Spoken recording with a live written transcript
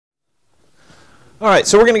All right,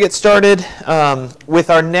 so we're going to get started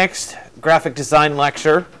with our next graphic design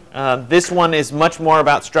lecture. This one is much more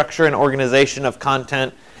about structure and organization of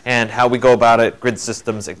content and how we go about it, grid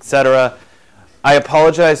systems, etc. I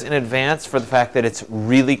apologize in advance for the fact that it's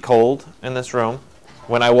really cold in this room.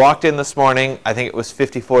 When I walked in this morning, I think it was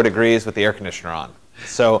 54 degrees with the air conditioner on.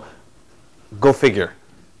 So go figure,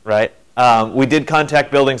 right? We did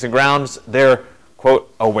contact Buildings and Grounds. They're,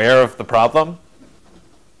 quote, aware of the problem.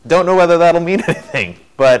 Don't know whether that'll mean anything,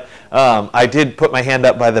 but I did put my hand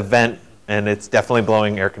up by the vent, and it's definitely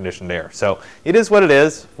blowing air-conditioned air. So it is what it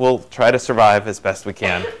is. We'll try to survive as best we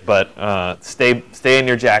can, but stay in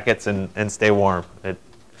your jackets and stay warm. It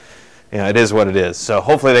is what it is. So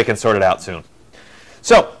hopefully they can sort it out soon.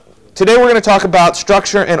 So today we're going to talk about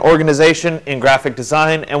structure and organization in graphic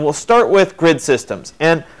design, and we'll start with grid systems.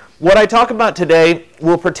 And what I talk about today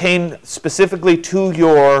will pertain specifically to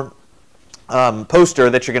your poster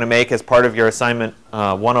that you're going to make as part of your assignment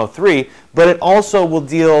 103, but it also will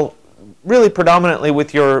deal really predominantly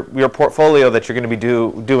with your portfolio that you're going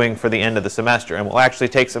to be doing for the end of the semester, and we'll actually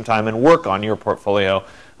take some time and work on your portfolio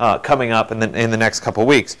coming up in the next couple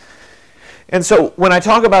weeks. And so when I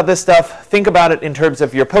talk about this stuff, think about it in terms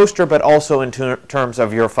of your poster, but also in terms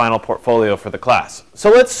of your final portfolio for the class. So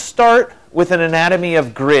let's start with an anatomy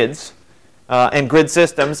of grids and grid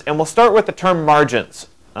systems, and we'll start with the term margins.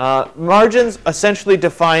 Margins essentially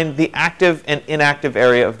define the active and inactive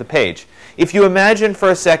area of the page. If you imagine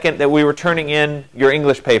for a second that we were turning in your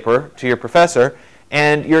English paper to your professor,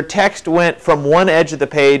 and your text went from one edge of the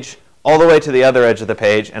page all the way to the other edge of the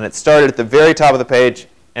page, and it started at the very top of the page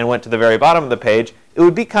and went to the very bottom of the page, it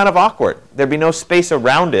would be kind of awkward. There'd be no space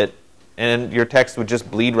around it, and your text would just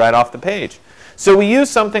bleed right off the page. So we use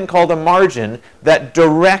something called a margin that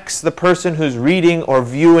directs the person who's reading or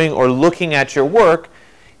viewing or looking at your work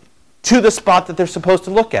to the spot that they're supposed to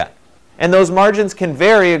look at. And those margins can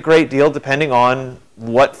vary a great deal depending on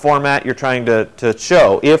what format you're trying to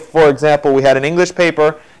show. If, for example, we had an English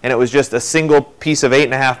paper and it was just a single piece of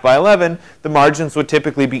 8.5 by 11, the margins would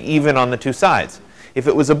typically be even on the two sides. If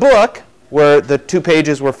it was a book where the two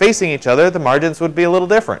pages were facing each other, the margins would be a little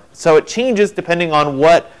different. So it changes depending on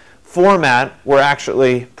what format we're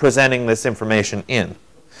actually presenting this information in.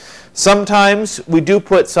 Sometimes we do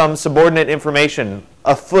put some subordinate information,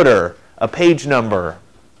 a footer, a page number,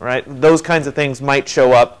 right? Those kinds of things might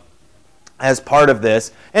show up as part of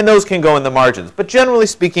this, and those can go in the margins. But generally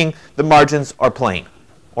speaking, the margins are plain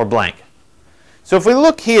or blank. So if we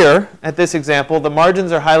look here at this example, the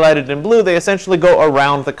margins are highlighted in blue. They essentially go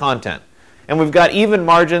around the content. And we've got even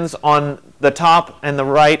margins on the top and the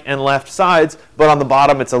right and left sides, but on the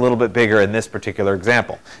bottom it's a little bit bigger in this particular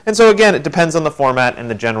example. And so again, it depends on the format and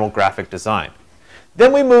the general graphic design.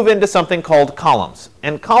 Then we move into something called columns.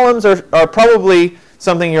 And columns are probably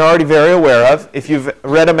something you're already very aware of. If you've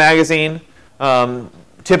read a magazine,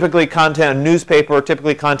 typically content, a newspaper,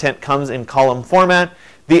 typically content comes in column format.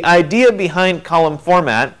 The idea behind column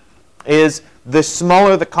format is the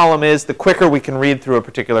smaller the column is, the quicker we can read through a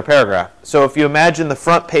particular paragraph. So if you imagine the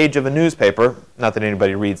front page of a newspaper, not that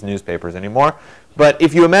anybody reads newspapers anymore, but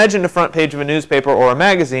if you imagine the front page of a newspaper or a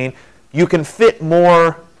magazine, you can fit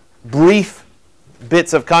more brief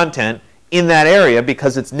bits of content in that area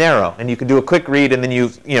because it's narrow, and you can do a quick read and then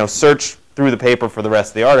you search through the paper for the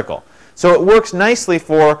rest of the article. So it works nicely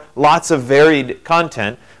for lots of varied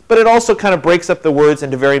content, but it also kind of breaks up the words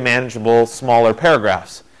into very manageable, smaller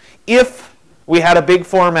paragraphs. If we had a big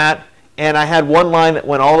format and I had one line that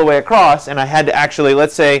went all the way across, and I had to actually,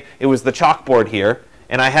 let's say it was the chalkboard here,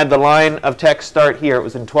 and I had the line of text start here. It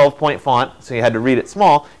was in 12-point font, so you had to read it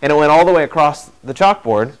small, and it went all the way across the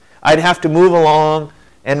chalkboard. I'd have to move along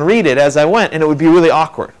and read it as I went, and it would be really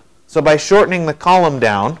awkward. So by shortening the column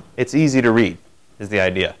down, it's easy to read, is the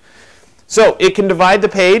idea. So it can divide the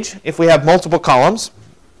page if we have multiple columns.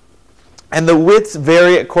 And the widths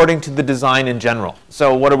vary according to the design in general.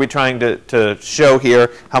 So what are we trying to show here?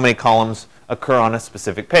 How many columns occur on a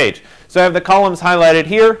specific page? So I have the columns highlighted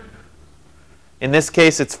here. In this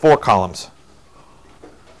case, it's 4 columns.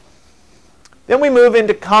 Then we move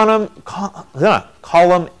into column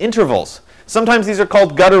intervals. Sometimes these are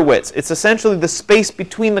called gutter widths. It's essentially the space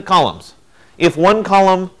between the columns. If one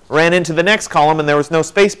column ran into the next column and there was no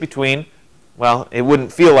space between, well, it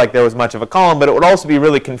wouldn't feel like there was much of a column, but it would also be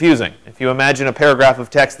really confusing. If you imagine a paragraph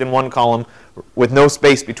of text in one column with no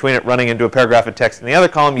space between it running into a paragraph of text in the other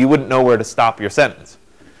column, you wouldn't know where to stop your sentence.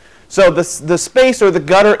 So the space or the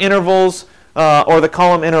gutter intervals or the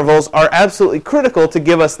column intervals are absolutely critical to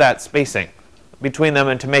give us that spacing between them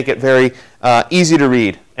and to make it very easy to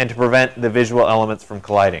read and to prevent the visual elements from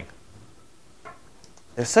colliding.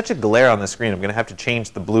 There's such a glare on the screen. I'm going to have to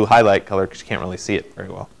change the blue highlight color because you can't really see it very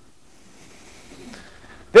well.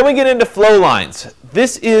 Then we get into flow lines.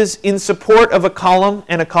 This is in support of a column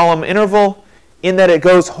and a column interval in that it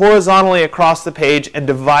goes horizontally across the page and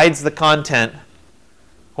divides the content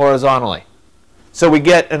horizontally. So we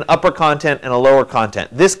get an upper content and a lower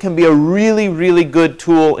content. This can be a really, really good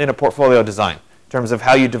tool in a portfolio design in terms of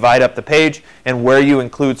how you divide up the page and where you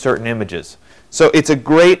include certain images. So it's a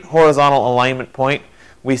great horizontal alignment point.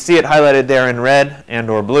 We see it highlighted there in red and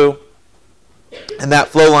or blue. And that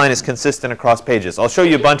flow line is consistent across pages. I'll show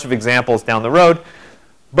you a bunch of examples down the road.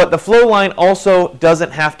 But the flow line also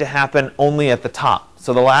doesn't have to happen only at the top.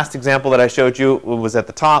 So the last example that I showed you was at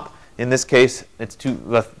the top. In this case, it's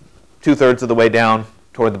two-thirds of the way down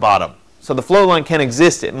toward the bottom. So the flow line can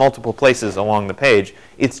exist at multiple places along the page.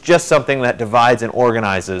 It's just something that divides and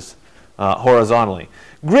organizes horizontally.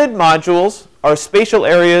 Grid modules are spatial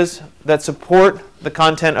areas that support the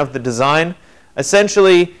content of the design.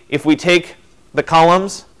 Essentially, if we take the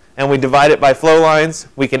columns and we divide it by flow lines,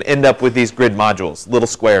 we can end up with these grid modules, little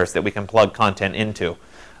squares that we can plug content into.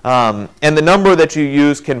 And the number that you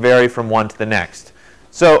use can vary from one to the next.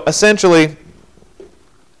 So essentially,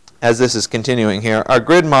 as this is continuing here, our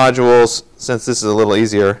grid modules, since this is a little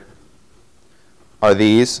easier, are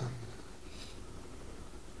these.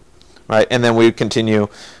 Right? And then we continue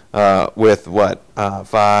with what?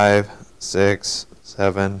 5, 6,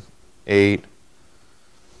 7, 8.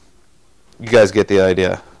 You guys get the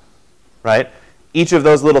idea, right? Each of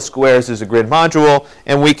those little squares is a grid module,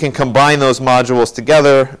 and we can combine those modules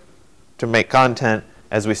together to make content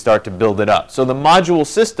as we start to build it up. So the module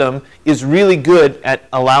system is really good at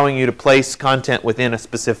allowing you to place content within a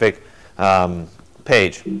specific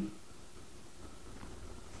page.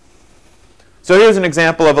 So here's an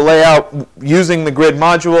example of a layout using the grid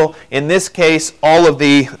module. In this case, all of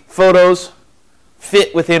the photos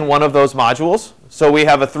fit within one of those modules. So we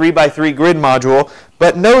have a 3x3 grid module.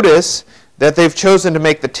 But notice that they've chosen to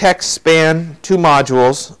make the text span 2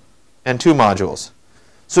 modules and 2 modules.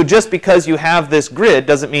 So just because you have this grid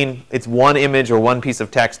doesn't mean it's one image or one piece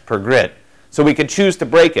of text per grid. So we could choose to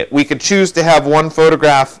break it. We could choose to have one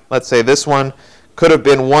photograph. Let's say this one could have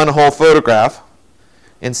been one whole photograph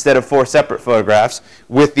instead of 4 separate photographs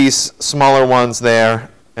with these smaller ones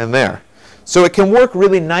there and there. So it can work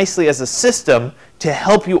really nicely as a system to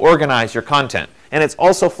help you organize your content. And it's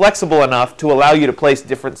also flexible enough to allow you to place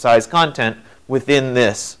different size content within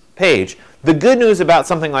this page. The good news about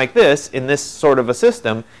something like this, in this sort of a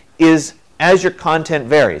system, is as your content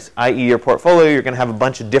varies, i.e. your portfolio, you're going to have a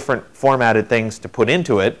bunch of different formatted things to put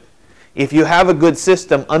into it. If you have a good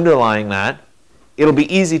system underlying that, it'll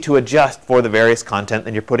be easy to adjust for the various content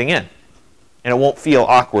that you're putting in. And it won't feel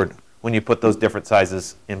awkward when you put those different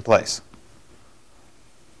sizes in place.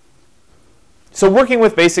 So working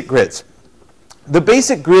with basic grids. The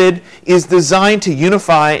basic grid is designed to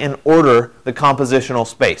unify and order the compositional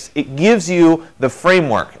space. It gives you the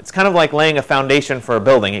framework. It's kind of like laying a foundation for a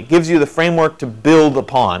building. It gives you the framework to build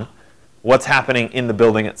upon what's happening in the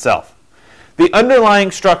building itself. The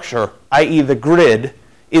underlying structure, i.e. the grid,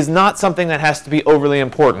 is not something that has to be overly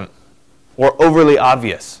important or overly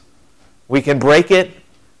obvious. We can break it,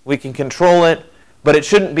 we can control it, but it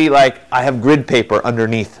shouldn't be like I have grid paper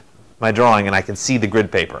underneath my drawing and I can see the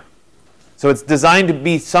grid paper. So it's designed to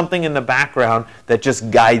be something in the background that just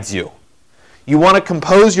guides you. You want to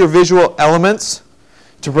compose your visual elements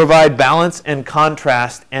to provide balance and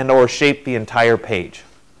contrast and or shape the entire page.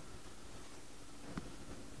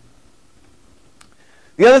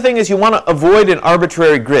 The other thing is you want to avoid an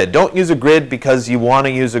arbitrary grid. Don't use a grid because you want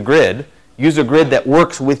to use a grid. Use a grid that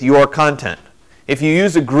works with your content. If you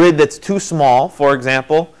use a grid that's too small, for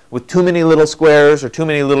example, with too many little squares or too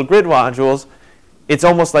many little grid modules, it's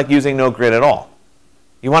almost like using no grid at all.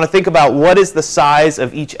 You want to think about what is the size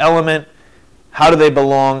of each element, how do they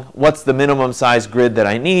belong, what's the minimum size grid that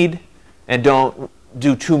I need, and don't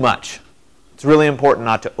do too much. It's really important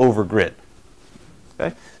not to overgrid.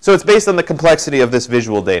 Okay? So it's based on the complexity of this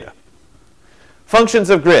visual data. Functions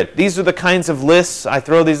of grid. These are the kinds of lists. I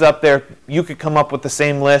throw these up there. You could come up with the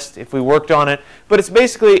same list if we worked on it. But it's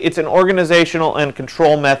basically, it's an organizational and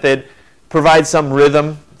control method, provides some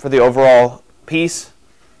rhythm for the overall piece,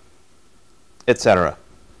 etc.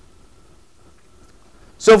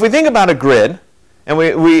 So if we think about a grid, and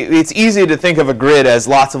it's easy to think of a grid as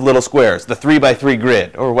lots of little squares, the 3x3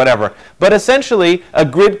 grid or whatever. But essentially, a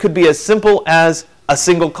grid could be as simple as a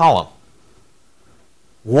single column.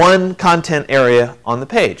 One content area on the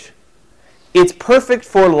page. It's perfect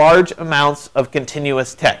for large amounts of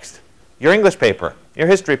continuous text. Your English paper, your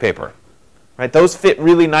history paper. Right? Those fit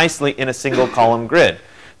really nicely in a single column grid.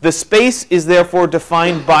 The space is therefore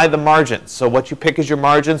defined by the margins. So what you pick as your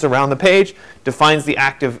margins around the page defines the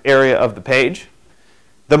active area of the page.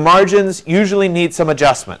 The margins usually need some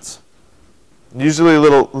adjustments. Usually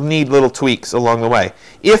need little tweaks along the way.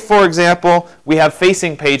 If, for example, we have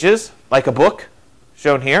facing pages, like a book,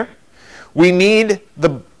 shown here, we need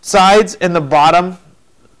the sides and the bottom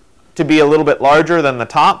to be a little bit larger than the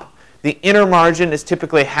top. The inner margin is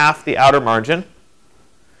typically half the outer margin.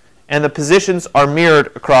 And the positions are mirrored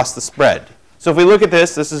across the spread. So if we look at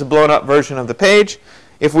this, this is a blown up version of the page.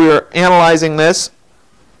 If we were analyzing this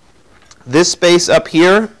space up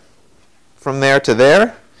here from there to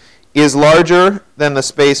there is larger than the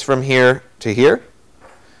space from here to here.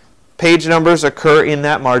 Page numbers occur in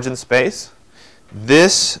that margin space.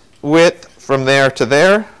 This width from there to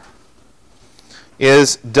there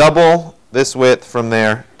is double this width from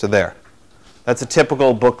there to there. That's a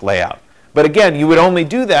typical book layout. But again, you would only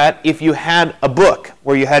do that if you had a book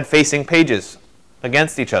where you had facing pages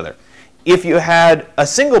against each other. If you had a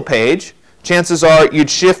single page, chances are you'd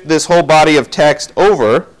shift this whole body of text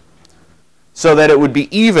over so that it would be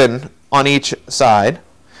even on each side,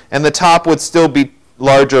 and the top would still be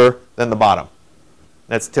larger than the bottom.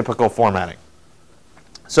 That's typical formatting.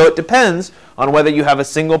 So it depends on whether you have a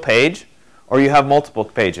single page or you have multiple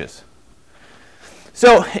pages.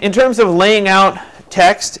 So in terms of laying out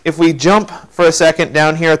text, if we jump for a second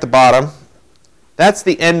down here at the bottom, that's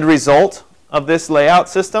the end result of this layout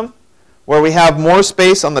system, where we have more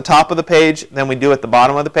space on the top of the page than we do at the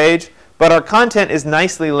bottom of the page, but our content is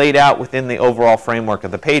nicely laid out within the overall framework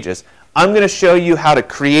of the pages. I'm going to show you how to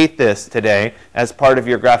create this today as part of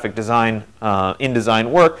your graphic design,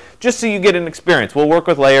 InDesign work, just so you get an experience. We'll work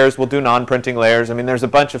with layers. We'll do non-printing layers. I mean, there's a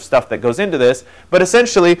bunch of stuff that goes into this. But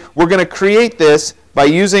essentially, we're going to create this by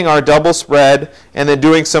using our double spread and then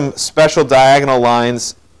doing some special diagonal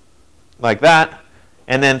lines like that.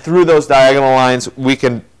 And then through those diagonal lines, we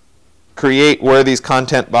can create where these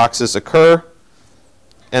content boxes occur.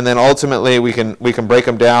 And then ultimately, we can break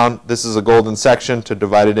them down. This is a golden section to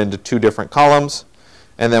divide it into two different columns.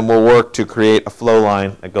 And then we'll work to create a flow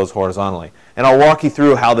line that goes horizontally. And I'll walk you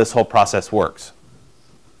through how this whole process works.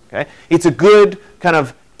 Okay? It's a good kind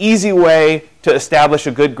of easy way to establish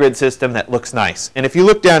a good grid system that looks nice. And if you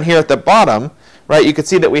look down here at the bottom, right, you can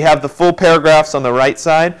see that we have the full paragraphs on the right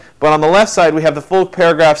side. But on the left side, we have the full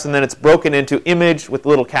paragraphs, and then it's broken into image with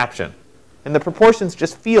little caption. And the proportions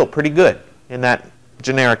just feel pretty good in that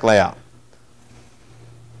generic layout.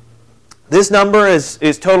 This number is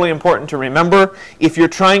totally important to remember. If you're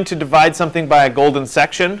trying to divide something by a golden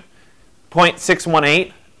section,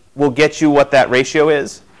 0.618 will get you what that ratio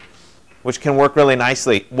is, which can work really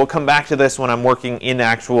nicely. We'll come back to this when I'm working in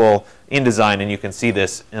actual InDesign, and you can see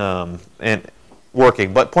this and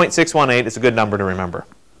working. But 0.618 is a good number to remember.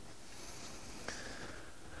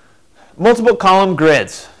 Multiple column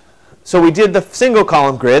grids. So we did the single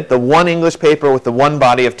column grid, the one English paper with the one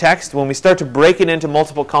body of text. When we start to break it into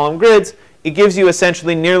multiple column grids, it gives you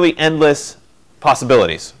essentially nearly endless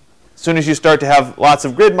possibilities. As soon as you start to have lots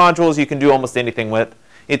of grid modules, you can do almost anything with.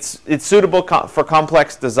 It's suitable for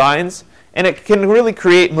complex designs, and it can really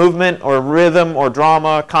create movement or rhythm or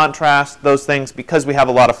drama, contrast, those things, because we have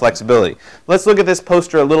a lot of flexibility. Let's look at this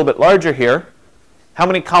poster a little bit larger here. How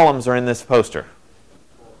many columns are in this poster?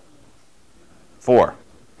 4.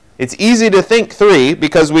 It's easy to think 3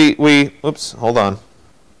 because oops, hold on.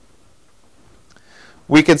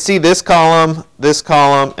 We could see this column,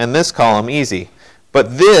 and this column easy.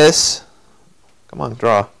 But this, come on,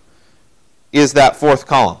 draw, is that 4th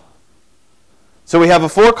column. So we have a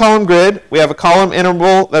 4-column grid. We have a column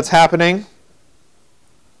interval that's happening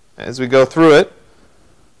as we go through it.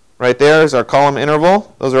 Right there is our column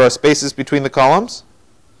interval. Those are our spaces between the columns.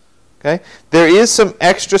 Okay. There is some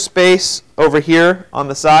extra space over here on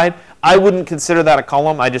the side. I wouldn't consider that a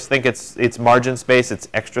column. I just think it's margin space. It's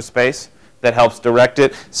extra space that helps direct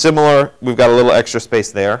it. Similar, we've got a little extra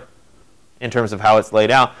space there in terms of how it's laid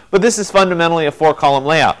out. But this is fundamentally a 4-column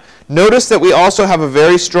layout. Notice that we also have a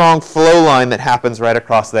very strong flow line that happens right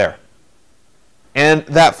across there. And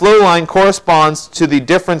that flow line corresponds to the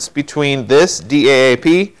difference between this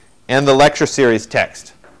DAAP and the lecture series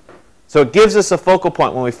text. So it gives us a focal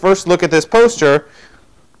point. When we first look at this poster,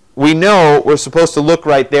 we know we're supposed to look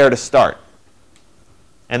right there to start.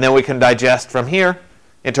 And then we can digest from here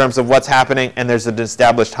in terms of what's happening, and there's an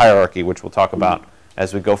established hierarchy, which we'll talk about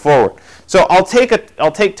as we go forward. So I'll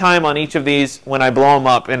take time on each of these when I blow them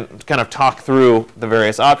up and kind of talk through the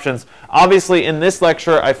various options. Obviously, in this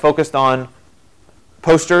lecture, I focused on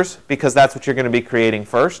posters because that's what you're going to be creating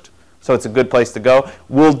first. So it's a good place to go.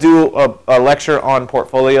 We'll do a lecture on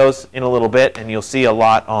portfolios in a little bit, and you'll see a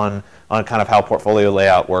lot on on kind of how portfolio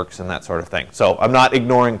layout works and that sort of thing. So I'm not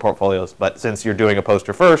ignoring portfolios, but since you're doing a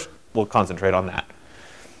poster first, we'll concentrate on that.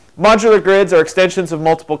 Modular grids are extensions of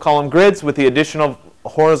multiple column grids with the addition of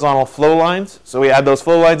horizontal flow lines. So we add those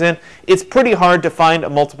flow lines in. It's pretty hard to find a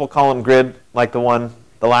multiple column grid like the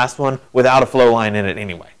last one, without a flow line in it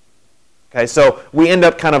anyway. Okay, so we end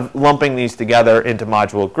up kind of lumping these together into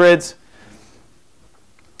modular grids.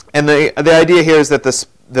 And the idea here is that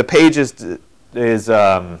the page is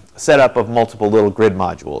set up of multiple little grid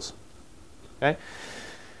modules. Okay?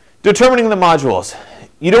 Determining the modules.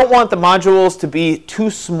 You don't want the modules to be too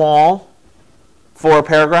small for a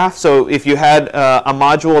paragraph. So if you had a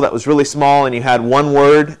module that was really small and you had one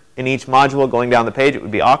word in each module going down the page, it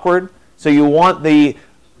would be awkward. So you want the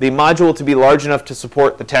module to be large enough to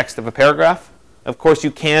support the text of a paragraph. Of course,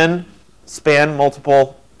 you can span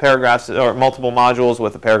multiple paragraphs or multiple modules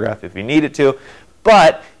with a paragraph if you need it to.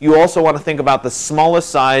 But you also want to think about the smallest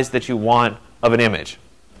size that you want of an image.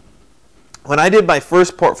 When I did my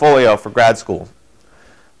first portfolio for grad school,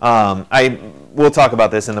 we'll talk about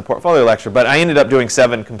this in the portfolio lecture, but I ended up doing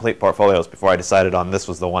 7 complete portfolios before I decided on this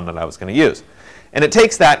was the one that I was going to use. And it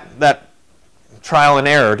takes that trial and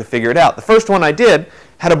error to figure it out. The first one I did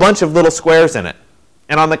had a bunch of little squares in it.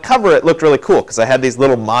 And on the cover it looked really cool because I had these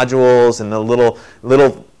little modules and the little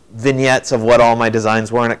vignettes of what all my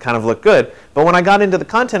designs were, and it kind of looked good. But when I got into the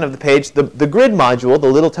content of the page, the grid module,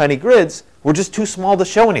 the little tiny grids, were just too small to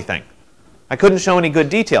show anything. I couldn't show any good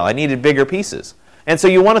detail. I needed bigger pieces. And so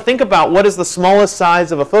you want to think about what is the smallest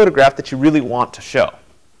size of a photograph that you really want to show.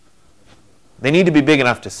 They need to be big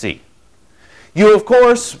enough to see. You, of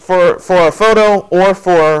course, for a photo or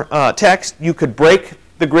for text, you could break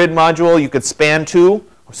the grid module. You could span 2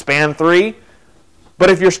 or span 3. But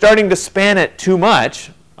if you're starting to span it too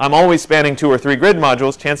much, I'm always spanning 2 or 3 grid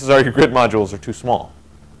modules, chances are your grid modules are too small.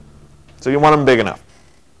 So you want them big enough.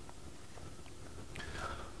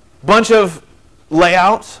 Bunch of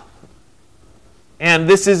layouts. And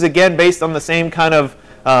this is, again, based on the same kind of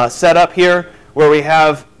setup here, where we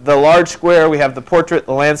have the large square, we have the portrait,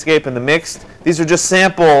 the landscape, and the mixed. These are just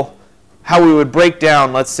sample how we would break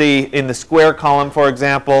down. Let's see, in the square column, for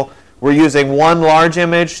example, we're using 1 large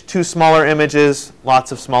image, 2 smaller images,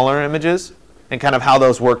 lots of smaller images, and kind of how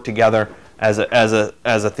those work together as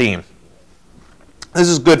a theme. This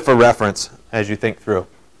is good for reference as you think through.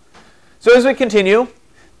 So as we continue,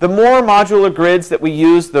 the more modular grids that we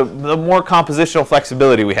use, the more compositional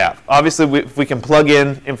flexibility we have. Obviously, if we can plug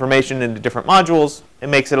in information into different modules, it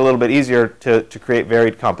makes it a little bit easier to create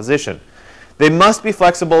varied composition. They must be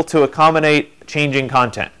flexible to accommodate changing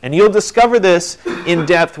content. And you'll discover this in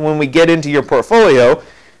depth when we get into your portfolio.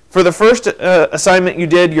 For the first assignment, you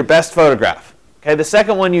did your best photograph. Okay, the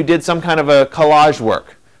second one, you did some kind of a collage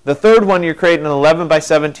work. The third one, you're creating an 11 by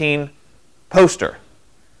 17 poster.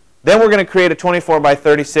 Then we're going to create a 24 by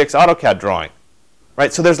 36 AutoCAD drawing.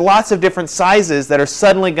 Right? So there's lots of different sizes that are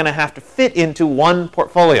suddenly going to have to fit into one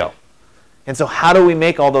portfolio. And so how do we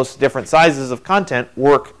make all those different sizes of content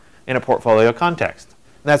work in a portfolio context?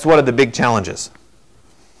 And that's one of the big challenges.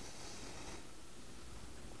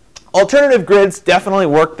 Alternative grids definitely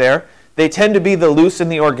work there. They tend to be the loose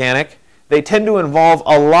and the organic. They tend to involve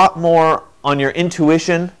a lot more on your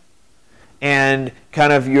intuition and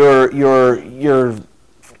kind of your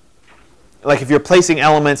like if you're placing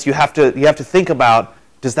elements, you have to think about,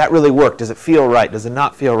 does that really work? Does it feel right? Does it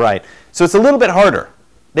not feel right? So it's a little bit harder.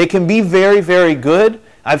 They can be very, very good.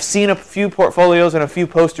 I've seen a few portfolios and a few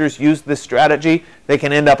posters use this strategy. They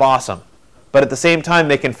can end up awesome. But at the same time,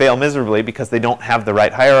 they can fail miserably because they don't have the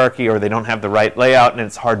right hierarchy or they don't have the right layout and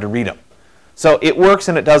it's hard to read them. So it works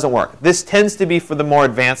and it doesn't work. This tends to be for the more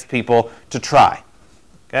advanced people to try.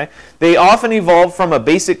 Okay? They often evolve from a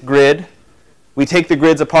basic grid. We take the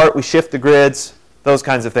grids apart, we shift the grids, those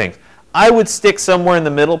kinds of things. I would stick somewhere in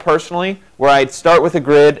the middle personally, where I'd start with a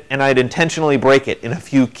grid and I'd intentionally break it in a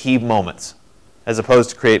few key moments, as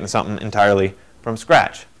opposed to creating something entirely from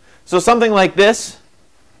scratch. So something like this,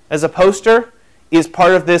 as a poster, is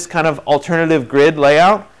part of this kind of alternative grid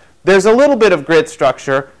layout. There's a little bit of grid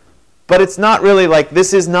structure, but it's not really like,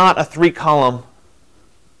 this is not a 3-column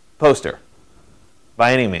poster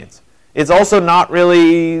by any means. It's also not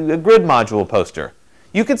really a grid module poster.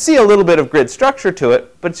 You can see a little bit of grid structure to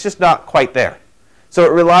it, but it's just not quite there. So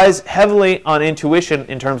it relies heavily on intuition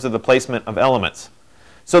in terms of the placement of elements.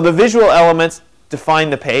 So the visual elements define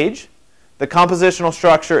the page. The compositional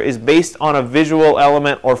structure is based on a visual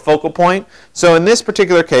element or focal point. So in this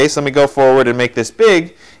particular case, let me go forward and make this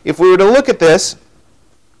big. If we were to look at this,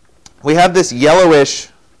 we have this yellowish,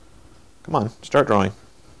 come on, start drawing.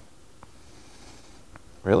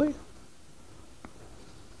 Really?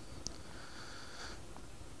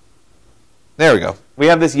 There we go. We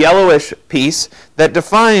have this yellowish piece that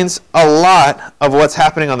defines a lot of what's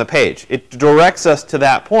happening on the page. It directs us to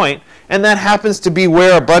that point, and that happens to be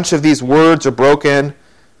where a bunch of these words are broken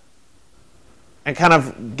and kind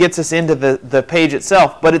of gets us into the page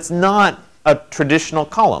itself, but it's not a traditional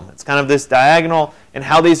column. It's kind of this diagonal, and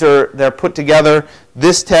how they're put together.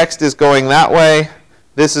 This text is going that way.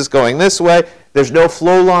 This is going this way. There's no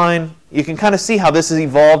flow line. You can kind of see how this has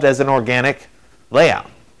evolved as an organic layout.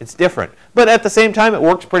 It's different. But at the same time, it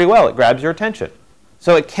works pretty well. It grabs your attention.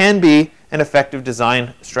 So it can be an effective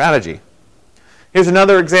design strategy. Here's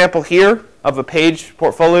another example here of a page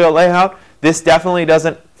portfolio layout. This definitely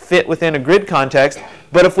doesn't fit within a grid context.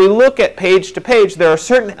 But if we look at page to page, there are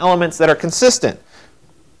certain elements that are consistent.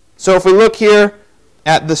 So if we look here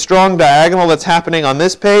at the strong diagonal that's happening on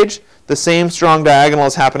this page, the same strong diagonal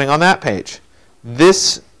is happening on that page.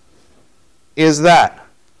 This is that,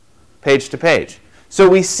 page to page. So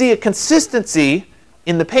we see a consistency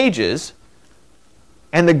in the pages,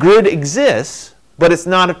 and the grid exists, but it's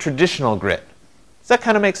not a traditional grid. Does that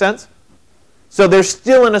kind of make sense? So there's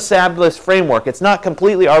still an established framework. It's not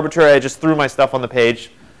completely arbitrary. I just threw my stuff on the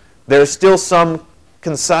page. There's still some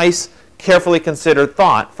concise, carefully considered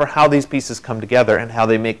thought for how these pieces come together and how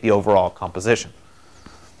they make the overall composition.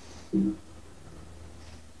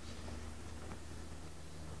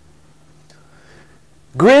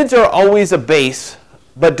 Grids are always a base,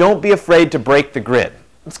 but don't be afraid to break the grid.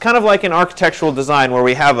 It's kind of like in architectural design where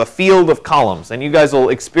we have a field of columns, and you guys will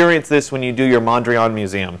experience this when you do your Mondrian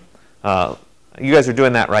Museum. You guys are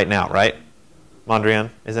doing that right now, right? Mondrian,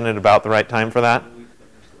 isn't it about the right time for that?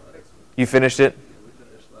 You finished it?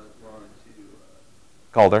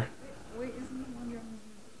 Calder? Wait, isn't it Mondrian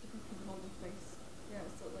different from holding space? Yeah,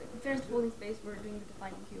 so like we finished holding space, we're doing the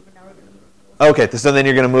defining cube, and now we're going to move. Okay, so then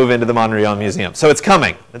you're going to move into the Mondrian Museum. So it's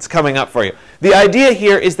coming. It's coming up for you. The idea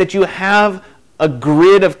here is that you have a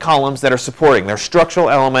grid of columns that are supporting. They're structural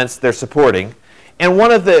elements they're supporting. And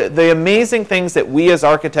one of the amazing things that we as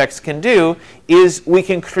architects can do is we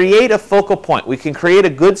can create a focal point. We can create a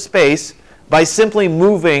good space by simply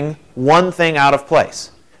moving one thing out of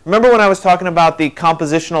place. Remember when I was talking about the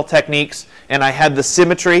compositional techniques and I had the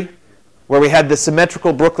symmetry, where we had the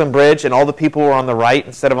symmetrical Brooklyn Bridge and all the people were on the right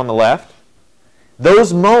instead of on the left?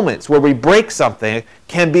 Those moments where we break something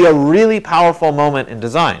can be a really powerful moment in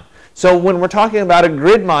design. So when we're talking about a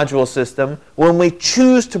grid module system, when we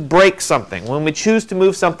choose to break something, when we choose to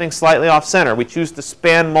move something slightly off center, we choose to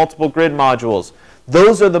span multiple grid modules,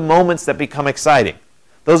 those are the moments that become exciting.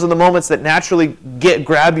 Those are the moments that naturally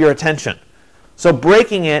grab your attention. So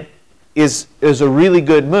breaking it is a really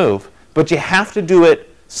good move, but you have to do it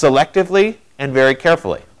selectively and very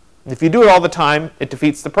carefully. If you do it all the time, it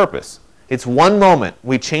defeats the purpose. It's one moment.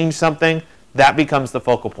 We change something, that becomes the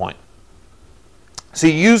focal point. So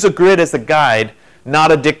you use a grid as a guide,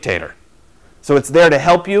 not a dictator. So it's there to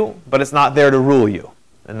help you, but it's not there to rule you.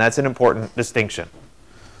 And that's an important distinction.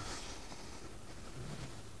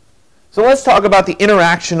 So let's talk about the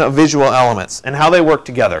interaction of visual elements and how they work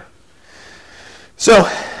together. So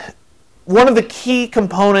one of the key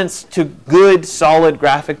components to good, solid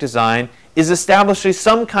graphic design is establishing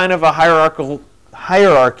some kind of a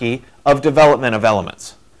hierarchy of development of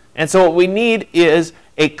elements. And so what we need is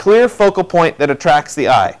a clear focal point that attracts the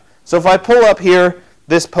eye. So if I pull up here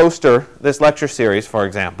this poster, this lecture series, for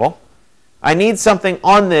example, I need something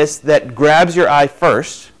on this that grabs your eye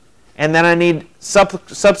first, and then I need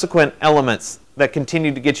subsequent elements that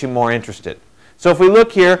continue to get you more interested. So if we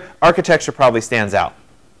look here, architecture probably stands out.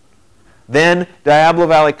 Then Diablo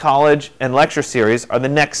Valley College and lecture series are the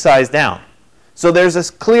next size down. So there's this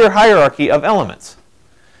clear hierarchy of elements.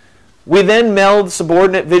 We then meld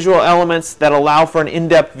subordinate visual elements that allow for an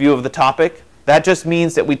in-depth view of the topic. That just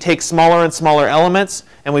means that we take smaller and smaller elements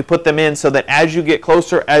and we put them in so that as you get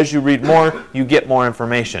closer, as you read more, you get more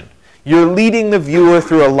information. You're leading the viewer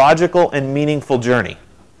through a logical and meaningful journey.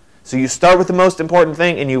 So you start with the most important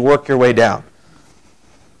thing and you work your way down.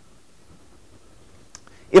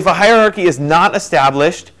 If a hierarchy is not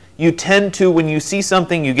established, you tend to, when you see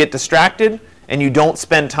something, you get distracted and you don't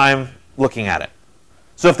spend time looking at it.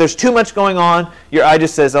 So if there's too much going on, your eye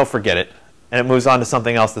just says, oh, forget it, and it moves on to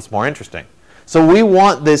something else that's more interesting. So we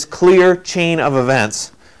want this clear chain of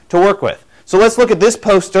events to work with. So let's look at this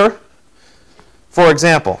poster, for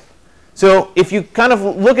example. So if you kind of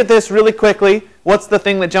look at this really quickly, what's the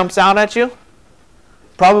thing that jumps out at you?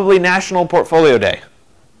 Probably National Portfolio Day.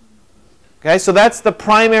 Okay, so that's the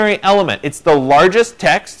primary element. It's the largest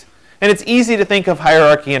text. And it's easy to think of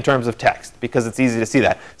hierarchy in terms of text because it's easy to see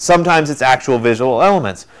that. Sometimes it's actual visual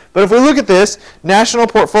elements. But if we look at this, National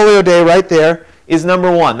Portfolio Day right there is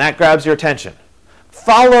number one. That grabs your attention.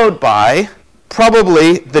 Followed by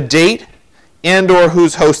probably the date and or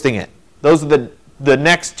who's hosting it. Those are the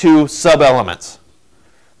next two sub-elements.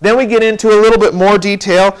 Then we get into a little bit more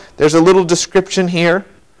detail. There's a little description here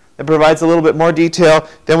that provides a little bit more detail.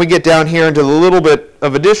 Then we get down here into a little bit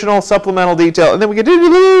of additional supplemental detail, and then we get into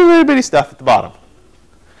little bitty stuff at the bottom.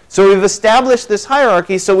 So we've established this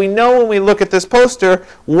hierarchy so we know when we look at this poster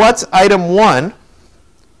what's item 1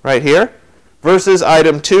 right here versus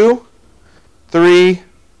item 2, 3,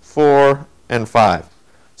 4, and 5.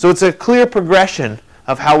 So it's a clear progression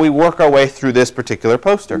of how we work our way through this particular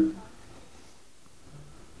poster.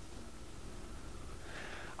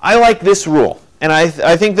 I like this rule, and I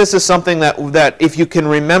think this is something that if you can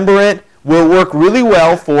remember it, will work really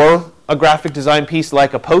well for a graphic design piece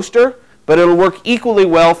like a poster, but it'll work equally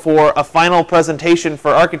well for a final presentation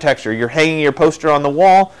for architecture. You're hanging your poster on the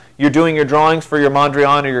wall, you're doing your drawings for your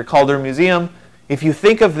Mondrian or your Calder Museum. If you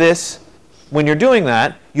think of this when you're doing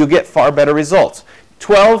that, you'll get far better results.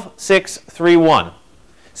 12, 6, 3, 1.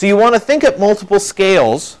 So you want to think at multiple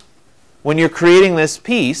scales when you're creating this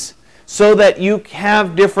piece so that you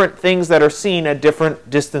have different things that are seen at different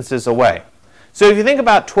distances away. So if you think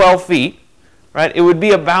about 12 feet, right, it would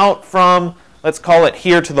be about from, let's call it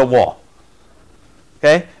here to the wall.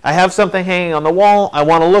 Okay? I have something hanging on the wall. I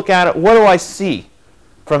want to look at it. What do I see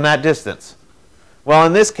from that distance? Well,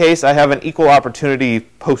 in this case, I have an equal opportunity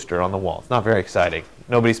poster on the wall. It's not very exciting.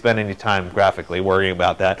 Nobody spent any time graphically worrying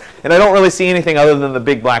about that. And I don't really see anything other than the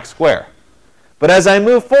big black square. But as I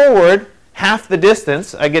move forward, half the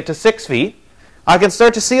distance, I get to 6 feet, I can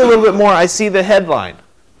start to see a little bit more. I see the headline.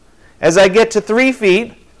 As I get to 3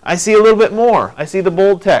 feet, I see a little bit more. I see the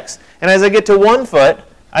bold text. And as I get to 1 foot,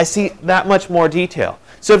 I see that much more detail.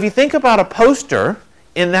 So if you think about a poster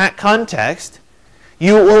in that context,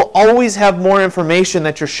 you will always have more information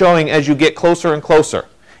that you're showing as you get closer and closer.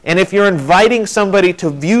 And if you're inviting somebody to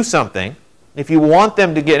view something, if you want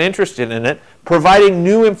them to get interested in it, providing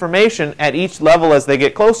new information at each level as they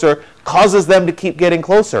get closer causes them to keep getting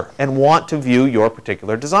closer and want to view your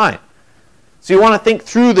particular design. So you want to think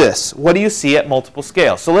through this. What do you see at multiple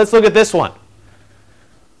scales? So let's look at this one.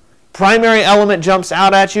 Primary element jumps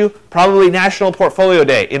out at you, probably National Portfolio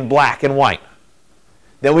Day in black and white.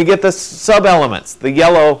 Then we get the sub-elements, the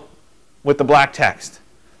yellow with the black text.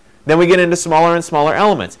 Then we get into smaller and smaller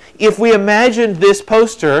elements. If we imagined this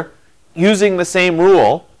poster using the same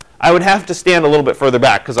rule, I would have to stand a little bit further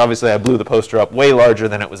back because obviously I blew the poster up way larger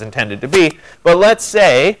than it was intended to be. But let's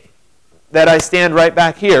say that I stand right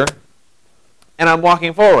back here and I'm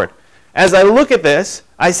walking forward. As I look at this,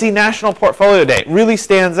 I see National Portfolio Day. It really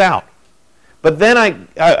stands out. But then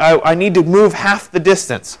I need to move half the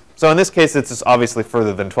distance. So in this case, it's obviously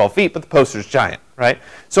further than 12 feet, but the poster's giant, right?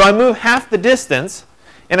 So I move half the distance,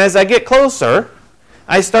 and as I get closer,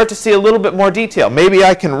 I start to see a little bit more detail. Maybe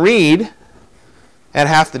I can read at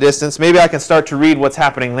half the distance. Maybe I can start to read what's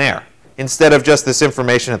happening there instead of just this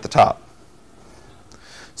information at the top.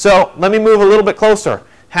 So let me move a little bit closer.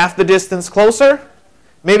 Half the distance closer.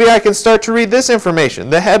 Maybe I can start to read this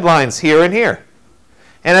information, the headlines here and here.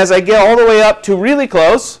 And as I get all the way up to really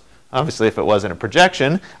close, obviously if it wasn't a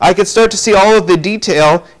projection, I could start to see all of the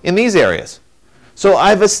detail in these areas. So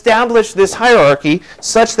I've established this hierarchy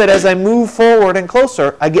such that as I move forward and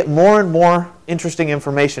closer, I get more and more interesting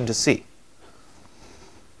information to see.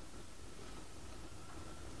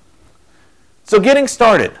 So getting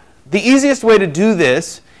started. The easiest way to do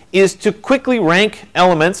this is to quickly rank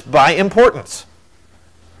elements by importance.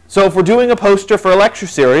 So if we're doing a poster for a lecture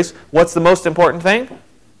series, what's the most important thing?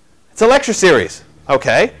 It's a lecture series.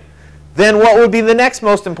 Okay. Then what would be the next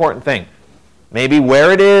most important thing? Maybe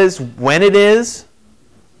where it is, when it is,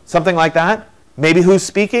 something like that. Maybe who's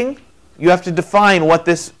speaking. You have to define what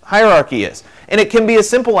this hierarchy is. And it can be as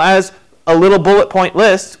simple as a little bullet point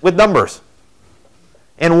list with numbers.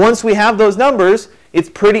 And once we have those numbers, it's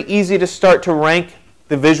pretty easy to start to rank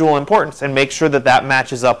the visual importance and make sure that that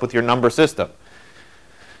matches up with your number system.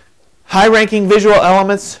 High-ranking visual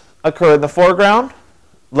elements occur in the foreground.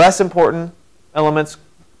 Less important elements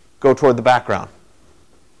go toward the background.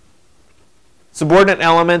 Subordinate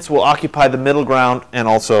elements will occupy the middle ground and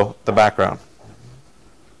also the background.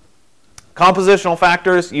 Compositional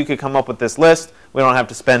factors, you could come up with this list. We don't have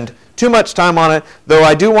to spend too much time on it, though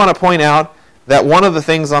I do want to point out that one of the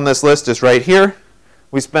things on this list is right here.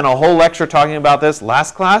 We spent a whole lecture talking about this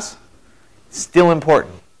last class. It's still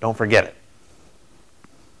important. Don't forget it.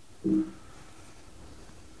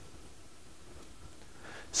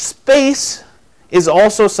 Space is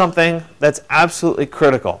also something that's absolutely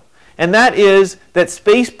critical. And that is that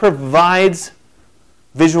space provides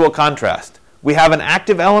visual contrast. We have an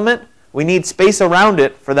active element. We need space around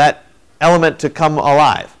it for that element to come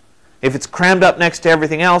alive. If it's crammed up next to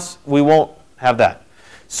everything else, we won't have that.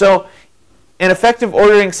 So an effective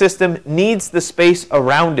ordering system needs the space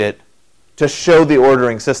around it to show the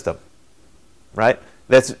ordering system, right?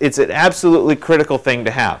 It's an absolutely critical thing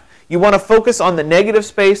to have. You want to focus on the negative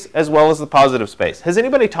space as well as the positive space. Has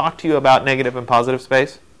anybody talked to you about negative and positive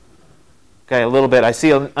space? Okay, a little bit. I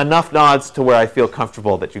see enough nods to where I feel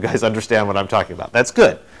comfortable that you guys understand what I'm talking about. That's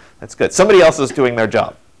good. That's good. Somebody else is doing their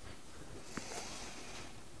job.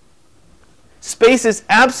 Space is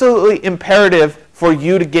absolutely imperative for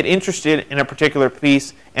you to get interested in a particular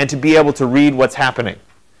piece and to be able to read what's happening.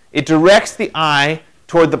 It directs the eye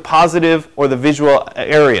toward the positive or the visual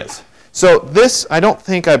areas. So this, I don't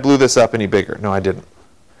think I blew this up any bigger. No, I didn't.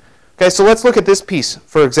 Okay, so let's look at this piece,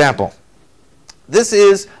 for example. This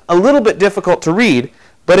is a little bit difficult to read,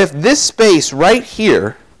 but if this space right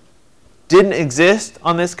here didn't exist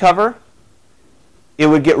on this cover, it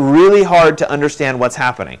would get really hard to understand what's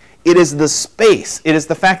happening. It is the space, it is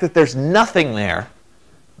the fact that there's nothing there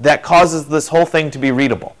that causes this whole thing to be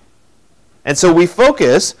readable. And so we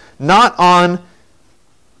focus not on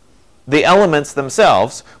the elements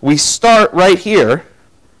themselves. We start right here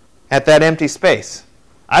at that empty space.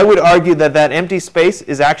 I would argue that that empty space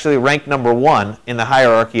is actually ranked number 1 in the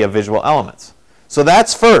hierarchy of visual elements. So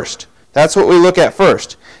that's first. That's what we look at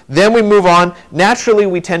first. Then we move on. Naturally,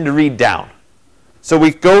 we tend to read down. So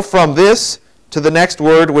we go from this to the next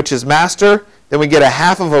word, which is master. Then we get a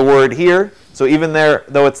half of a word here. So even there,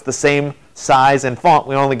 though it's the same size and font,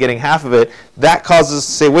 we're only getting half of it. That causes us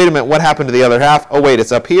to say, wait a minute, what happened to the other half? Oh, wait,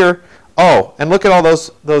 it's up here. Oh, and look at all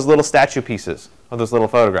those little statue pieces, or those little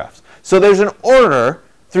photographs. So there's an order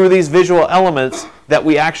through these visual elements that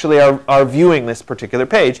we actually are viewing this particular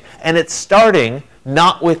page. And it's starting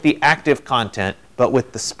not with the active content, but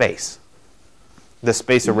with the space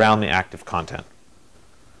around the active content.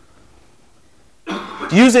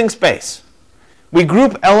 Using space. We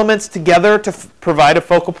group elements together to provide a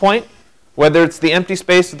focal point. Whether it's the empty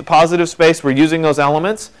space or the positive space, we're using those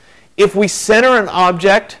elements. If we center an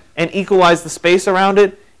object and equalize the space around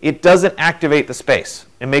it, it doesn't activate the space.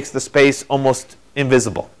 It makes the space almost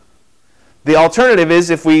invisible. The alternative is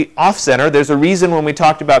if we off-center. There's a reason when we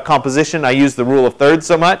talked about composition, I used the rule of thirds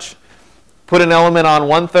so much. Put an element on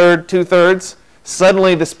 1/3, 2/3,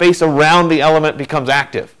 suddenly the space around the element becomes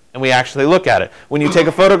active, and we actually look at it. When you take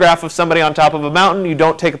a photograph of somebody on top of a mountain, you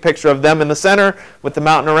don't take a picture of them in the center with the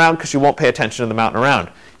mountain around because you won't pay attention to the mountain around.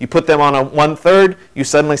 You put them on a 1/3, you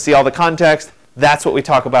suddenly see all the context. That's what we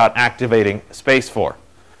talk about activating space for.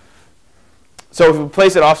 So if we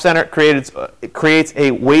place it off-center, it creates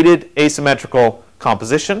a weighted asymmetrical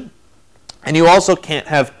composition. And you also can't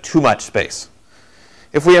have too much space.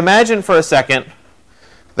 If we imagine for a second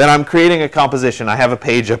that I'm creating a composition, I have a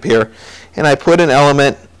page up here, and I put an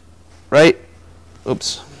element right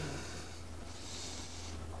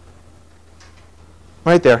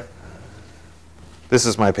there. This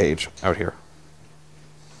is my page out here.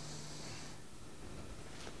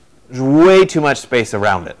 There's way too much space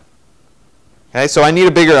around it. Okay, so I need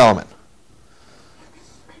a bigger element.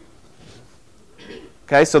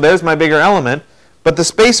 Okay, so there's my bigger element, but the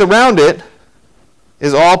space around it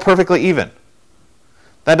is all perfectly even.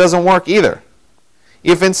 That doesn't work either.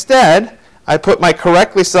 If instead I put my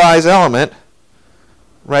correctly sized element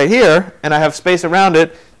right here and I have space around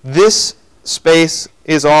it, this space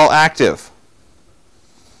is all active.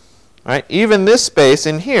 Right? Even this space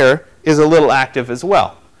in here is a little active as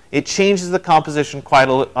well. It changes the composition quite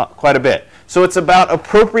a bit. So it's about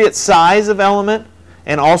appropriate size of element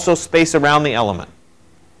and also space around the element.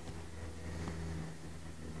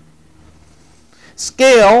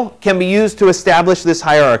 Scale can be used to establish this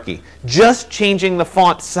hierarchy. Just changing the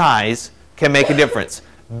font size can make a difference.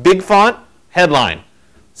 Big font, headline.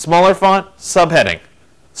 Smaller font, subheading.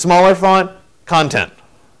 Smaller font, content.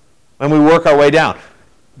 And we work our way down.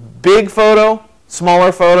 Big photo,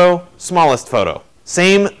 smallest photo.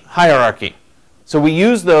 Same hierarchy. So we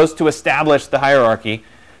use those to establish the hierarchy.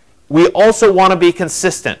 We also want to be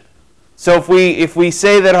consistent. So if we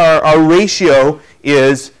say that our ratio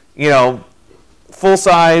is, full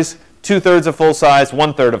size, 2/3 of full size,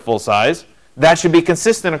 1/3 of full size, that should be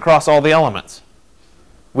consistent across all the elements.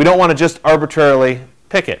 We don't want to just arbitrarily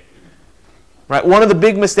pick it. Right? One of the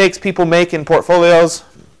big mistakes people make in portfolios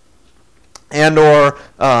and or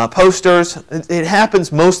posters, it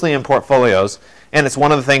happens mostly in portfolios, and it's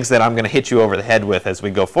one of the things that I'm going to hit you over the head with as we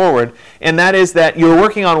go forward, and that is that you're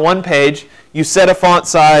working on one page, you set a font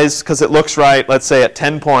size because it looks right, let's say at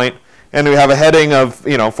 10 point, and we have a heading of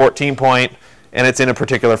 14 point, and it's in a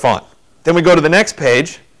particular font. Then we go to the next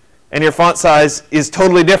page, and your font size is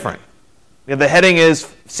totally different. The heading is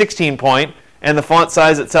 16 point, and the font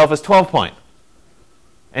size itself is 12 point.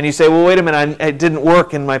 And you say, well, wait a minute, it didn't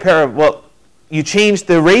work in my paragraph. Well, you change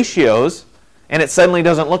the ratios, and it suddenly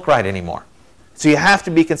doesn't look right anymore. So you have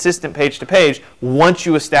to be consistent page to page once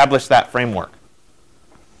you establish that framework.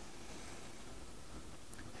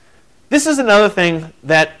 This is another thing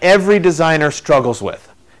that every designer struggles with,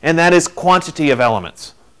 and that is quantity of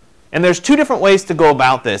elements. And there's two different ways to go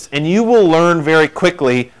about this, and you will learn very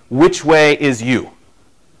quickly which way is you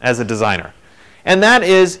as a designer. And that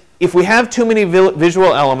is, if we have too many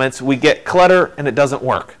visual elements, we get clutter and it doesn't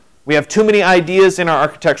work. We have too many ideas in our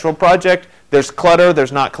architectural project, there's clutter,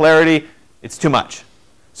 there's not clarity, it's too much.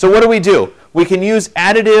 So what do? We can use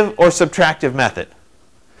additive or subtractive method.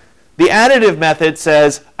 The additive method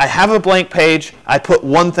says, I have a blank page, I put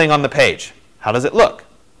one thing on the page. How does it look?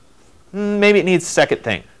 Maybe it needs a second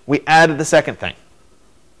thing. We added the second thing.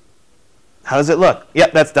 How does it look?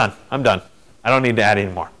 Yep, that's done. I'm done. I don't need to add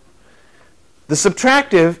anymore. The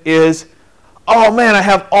subtractive is, oh man, I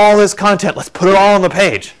have all this content. Let's put it all on the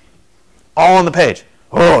page. All on the page.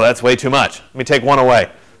 Oh, that's way too much. Let me take one away.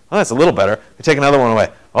 Oh, that's a little better. Let me take another one away.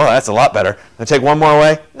 Oh, that's a lot better. Let me take one more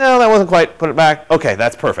away. No, that wasn't quite. Put it back. OK,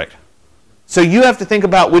 that's perfect. So you have to think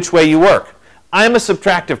about which way you work. I'm a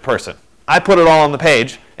subtractive person. I put it all on the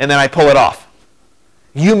page, and then I pull it off.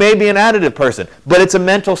 You may be an additive person, but it's a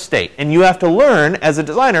mental state. And you have to learn, as a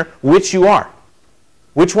designer, which you are.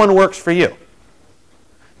 Which one works for you.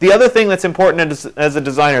 The other thing that's important as a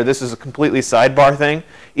designer, this is a completely sidebar thing,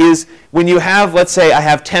 is when you have, let's say, I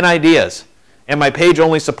have 10 ideas, and my page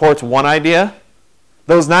only supports one idea,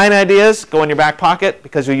 those 9 ideas go in your back pocket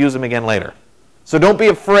because you'll use them again later. So don't be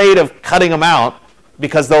afraid of cutting them out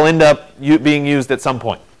because they'll end up being used at some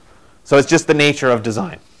point. So it's just the nature of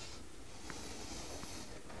design.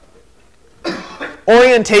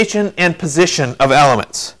 Orientation and position of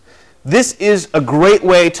elements. This is a great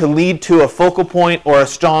way to lead to a focal point or a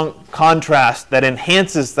strong contrast that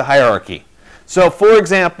enhances the hierarchy. So for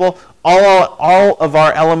example, all of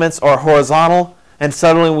our elements are horizontal, and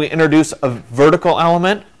suddenly we introduce a vertical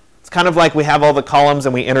element. It's kind of like we have all the columns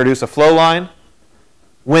and we introduce a flow line.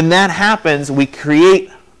 When that happens, we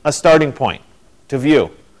create a starting point to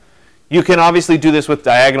view. You can obviously do this with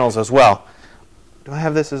diagonals as well. Do I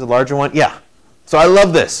have this as a larger one? Yeah. So I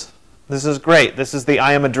love this. This is great. This is the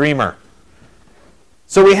I am a dreamer.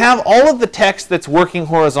 So we have all of the text that's working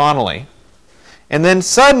horizontally. And then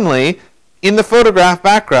suddenly, in the photograph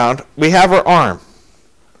background, we have our arm.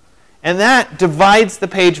 And that divides the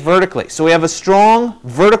page vertically. So we have a strong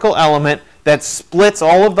vertical element that splits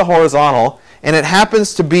all of the horizontal. And it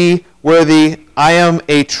happens to be where the I am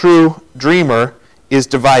a true dreamer is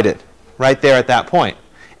divided, right there at that point.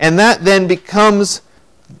 And that then becomes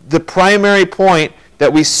the primary point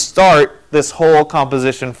that we start this whole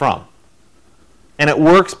composition from. And it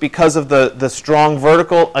works because of the strong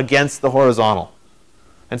vertical against the horizontal.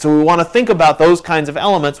 And so we want to think about those kinds of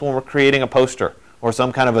elements when we're creating a poster or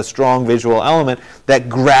some kind of a strong visual element that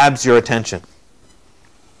grabs your attention.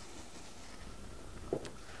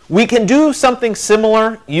 We can do something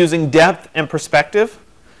similar using depth and perspective.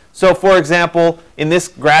 So for example, in this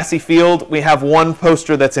grassy field, we have one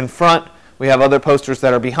poster that's in front. We have other posters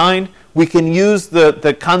that are behind. We can use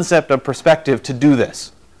the concept of perspective to do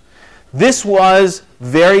this. This was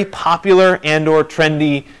very popular and or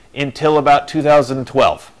trendy until about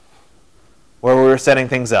 2012, where we were setting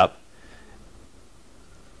things up.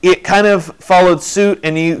 It kind of followed suit,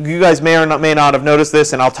 and you guys may or may not have noticed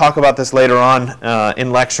this, and I'll talk about this later on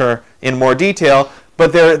in lecture in more detail,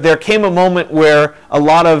 but there came a moment where a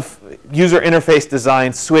lot of user interface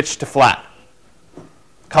design switched to flat.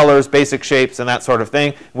 Colors, basic shapes, and that sort of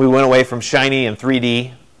thing. We went away from shiny and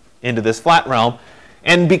 3D into this flat realm.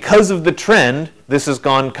 And because of the trend, this has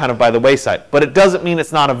gone kind of by the wayside. But it doesn't mean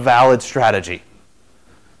it's not a valid strategy.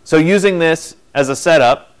 So using this as a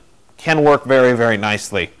setup can work very, very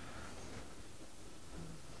nicely.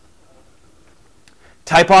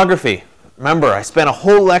 Typography. Remember, I spent a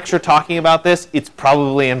whole lecture talking about this. It's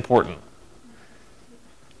probably important.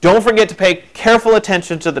 Don't forget to pay careful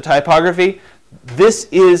attention to the typography. This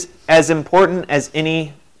is as important as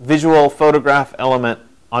any visual photograph element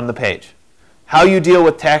on the page. How you deal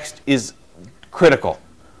with text is critical.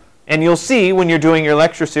 And you'll see when you're doing your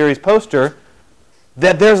lecture series poster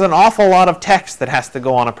that there's an awful lot of text that has to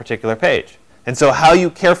go on a particular page. And so how you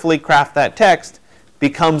carefully craft that text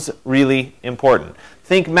becomes really important.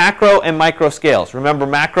 Think macro and micro scales. Remember,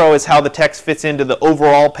 macro is how the text fits into the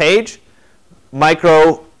overall page.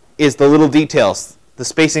 Micro is the little details, the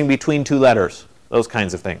spacing between two letters, those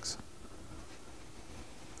kinds of things.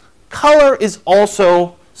 Color is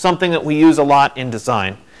also something that we use a lot in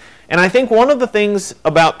design. And I think one of the things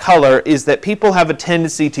about color is that people have a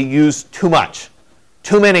tendency to use too much,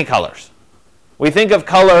 too many colors. We think of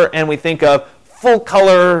color and we think of full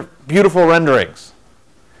color, beautiful renderings.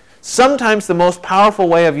 Sometimes the most powerful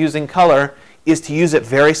way of using color is to use it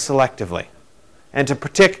very selectively and to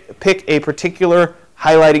pick a particular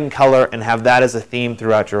highlighting color and have that as a theme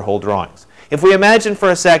throughout your whole drawings. If we imagine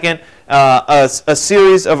for a second a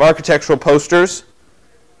series of architectural posters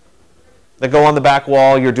that go on the back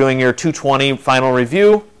wall, you're doing your 220 final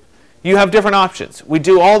review, you have different options. We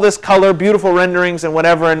do all this color, beautiful renderings and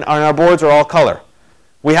whatever, and our boards are all color.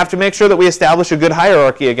 We have to make sure that we establish a good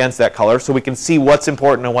hierarchy against that color so we can see what's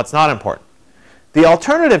important and what's not important. The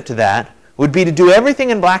alternative to that would be to do everything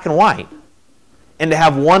in black and white and to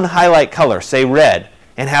have one highlight color, say red,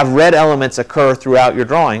 and have red elements occur throughout your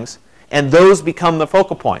drawings, and those become the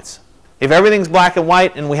focal points. If everything's black and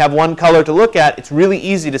white and we have one color to look at, it's really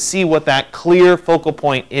easy to see what that clear focal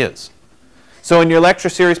point is. So in your lecture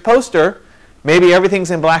series poster, maybe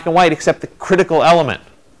everything's in black and white except the critical element,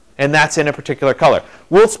 and that's in a particular color.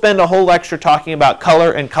 We'll spend a whole lecture talking about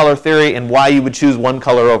color and color theory and why you would choose one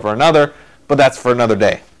color over another, but that's for another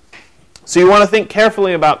day. So you want to think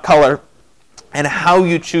carefully about color and how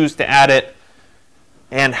you choose to add it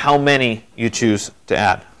and how many you choose to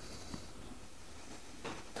add.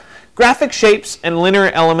 Graphic shapes and linear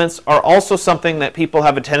elements are also something that people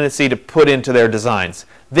have a tendency to put into their designs.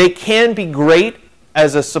 They can be great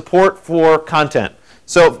as a support for content.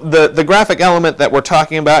 So the graphic element that we're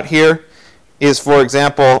talking about here is, for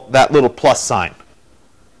example, that little plus sign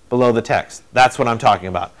below the text. That's what I'm talking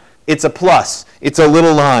about. It's a plus. It's a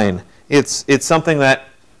little line. It's something that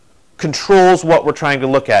controls what we're trying to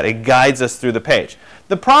look at. It guides us through the page.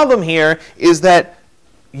 The problem here is that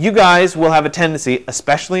you guys will have a tendency,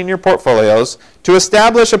 especially in your portfolios, to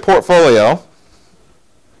establish a portfolio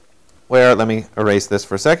where, let me erase this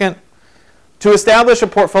for a second, to establish a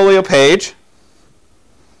portfolio page.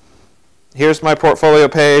 Here's my portfolio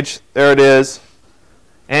page. There it is.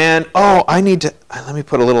 And, oh, I need to, let me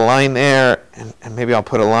put a little line there, and maybe I'll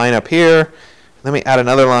put a line up here. Let me add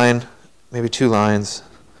another line, maybe two lines,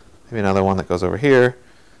 maybe another one that goes over here.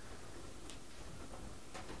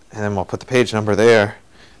 And then we'll put the page number there.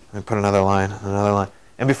 And put another line, another line.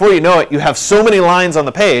 And before you know it, you have so many lines on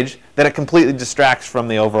the page that it completely distracts from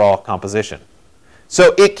the overall composition.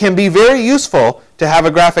 So it can be very useful to have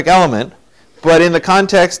a graphic element, but in the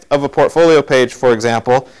context of a portfolio page, for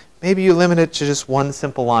example, maybe you limit it to just one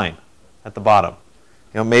simple line at the bottom.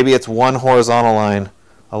 You know, maybe it's one horizontal line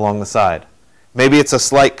along the side. Maybe it's a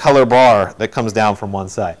slight color bar that comes down from one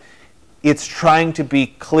side. It's trying to be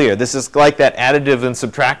clear. This is like that additive and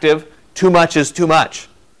subtractive. Too much is too much.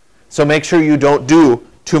 So make sure you don't do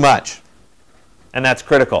too much. And that's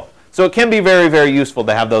critical. So it can be very, very useful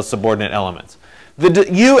to have those subordinate elements.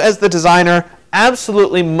 You as the designer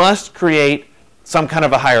absolutely must create some kind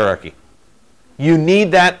of a hierarchy. You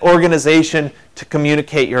need that organization to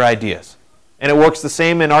communicate your ideas. And it works the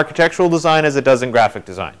same in architectural design as it does in graphic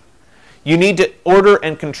design. You need to order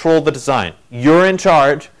and control the design. You're in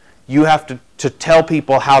charge. You have to tell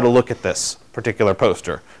people how to look at this particular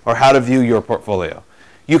poster or how to view your portfolio.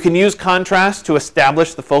 You can use contrast to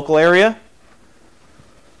establish the focal area.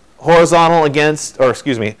 Horizontal against, or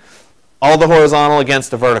excuse me, all the horizontal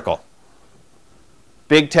against a vertical.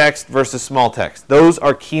 Big text versus small text. Those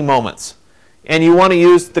are key moments. And you want to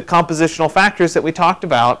use the compositional factors that we talked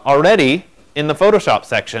about already in the Photoshop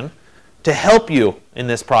section to help you in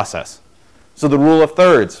this process. So the rule of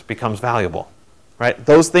thirds becomes valuable. Right?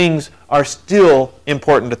 Those things are still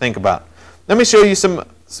important to think about. Let me show you a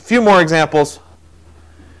few more examples.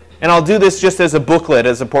 And I'll do this just as a booklet,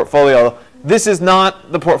 as a portfolio. This is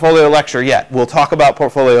not the portfolio lecture yet. We'll talk about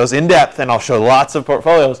portfolios in depth, and I'll show lots of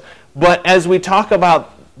portfolios. But as we talk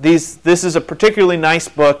about these, this is a particularly nice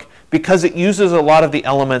book because it uses a lot of the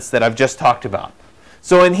elements that I've just talked about.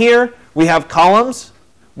 So in here, we have columns.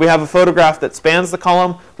 We have a photograph that spans the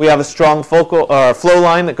column. We have a strong focal, flow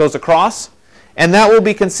line that goes across. And that will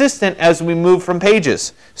be consistent as we move from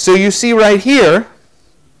pages. So you see right here,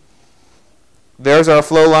 there's our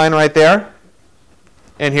flow line right there.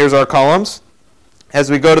 And here's our columns. As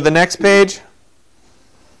we go to the next page,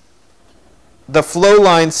 the flow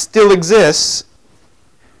line still exists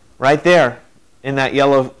right there in that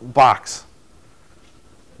yellow box.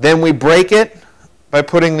 Then we break it by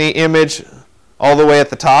putting the image all the way at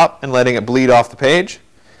the top and letting it bleed off the page.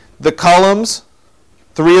 The columns,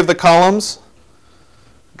 3 of the columns,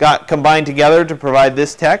 got combined together to provide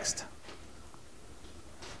this text.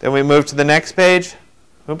 Then we move to the next page.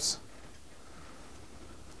 Oops.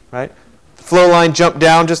 Right? The flow line jumped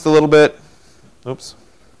down just a little bit. Oops.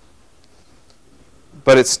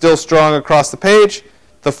 but it's still strong across the page.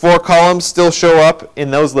 The 4 columns still show up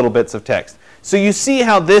in those little bits of text. So you see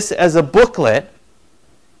how this, as a booklet,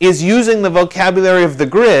 is using the vocabulary of the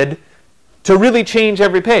grid to really change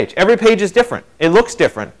every page. Every page is different. It looks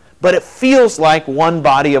different, but it feels like one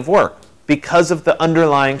body of work because of the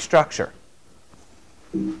underlying structure.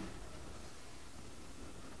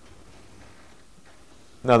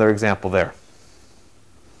 Another example there.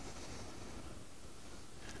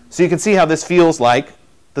 So you can see how this feels like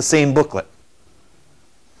the same booklet.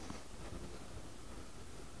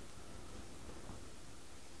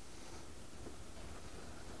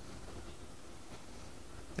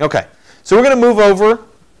 Okay, so we're going to move over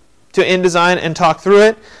to InDesign and talk through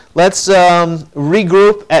it. Let's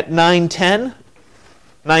regroup at 9:10,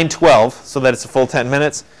 9:12, so that it's a full 10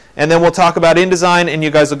 minutes. And then we'll talk about InDesign, and you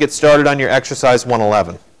guys will get started on your exercise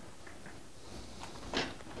 111.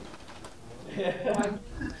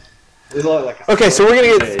 Okay, so we're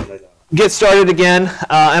going to get started again,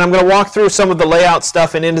 and I'm going to walk through some of the layout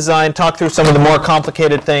stuff in InDesign, talk through some of the more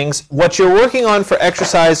complicated things. What you're working on for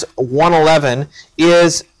exercise 111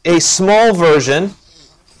 is a small version,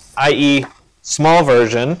 i.e. small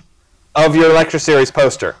version, of your lecture series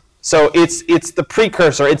poster. So it's the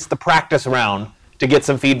precursor, it's the practice round to get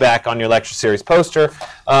some feedback on your lecture series poster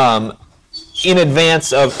in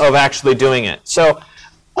advance of actually doing it. So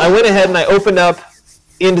I went ahead and I opened up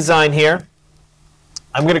InDesign here.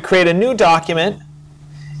 I'm going to create a new document.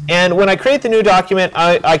 And when I create the new document,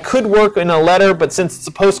 I could work in a letter, but since it's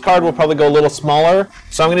a postcard, we'll probably go a little smaller.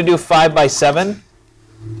 So I'm going to do 5 by 7.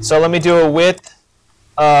 So let me do a width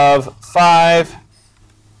of 5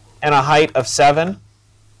 and a height of 7.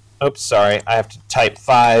 Oops, sorry. I have to type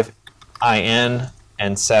 5 IN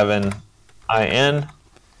and 7 IN.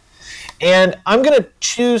 And I'm going to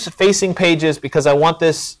choose facing pages because I want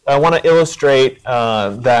to illustrate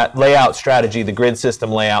that layout strategy, the grid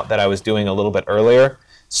system layout that I was doing a little bit earlier.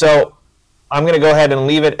 So I'm going to go ahead and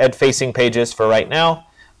leave it at facing pages for right now.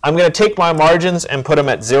 I'm going to take my margins and put them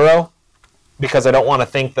at 0 because I don't want to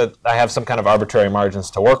think that I have some kind of arbitrary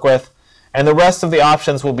margins to work with. And the rest of the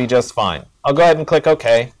options will be just fine. I'll go ahead and click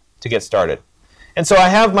OK to get started. And so I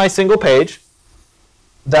have my single page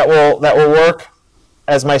that will work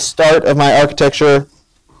as my start of my architecture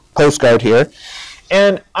postcard here.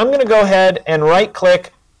 And I'm going to go ahead and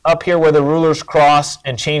right-click up here where the rulers cross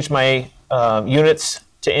and change my units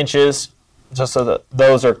to inches just so that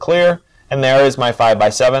those are clear. And there is my 5 by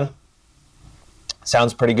 7.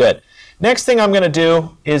 Sounds pretty good. Next thing I'm going to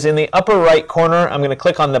do is in the upper right corner, I'm going to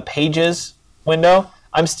click on the Pages window.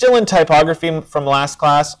 I'm still in typography from last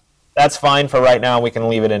class. That's fine for right now. We can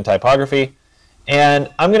leave it in typography. And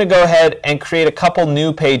I'm going to go ahead and create a couple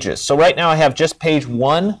new pages. So right now I have just page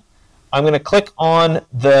 1. I'm going to click on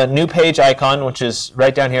the new page icon, which is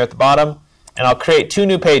right down here at the bottom, and I'll create 2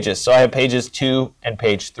 new pages. So I have pages 2 and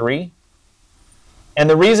page 3. And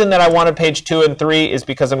the reason that I wanted page 2 and 3 is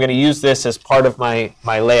because I'm going to use this as part of my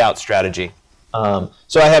layout strategy.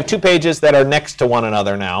 So I have 2 pages that are next to one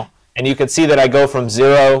another now. And you can see that I go from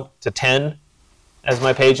 0 to 10 as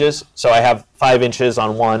my pages. So I have 5 inches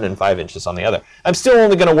on one and 5 inches on the other. I'm still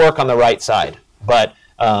only going to work on the right side, but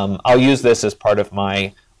I'll use this as part of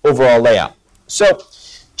my overall layout. So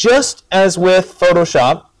just as with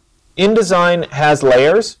Photoshop, InDesign has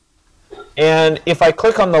layers. And if I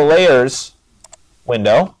click on the layers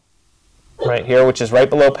window right here, which is right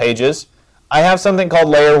below pages, I have something called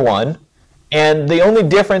layer 1. And the only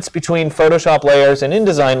difference between Photoshop layers and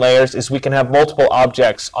InDesign layers is we can have multiple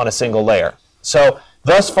objects on a single layer. So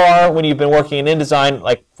thus far, when you've been working in InDesign,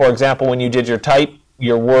 like for example, when you did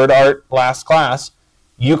your word art last class,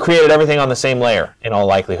 you created everything on the same layer in all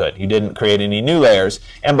likelihood. You didn't create any new layers.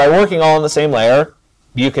 And by working all on the same layer,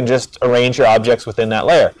 you can just arrange your objects within that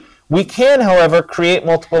layer. We can, however, create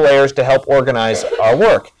multiple layers to help organize our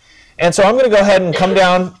work. And so I'm going to go ahead and come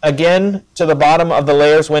down again to the bottom of the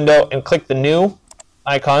layers window and click the new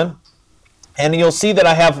icon. And you'll see that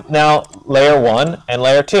I have now layer 1 and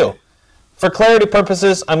layer 2. For clarity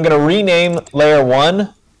purposes, I'm going to rename layer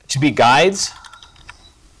 1 to be guides.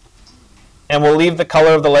 And we'll leave the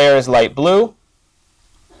color of the layer as light blue.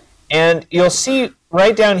 And you'll see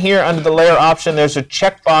right down here under the layer option, there's a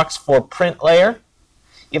checkbox for print layer.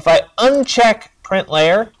 If I uncheck print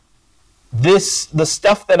layer, the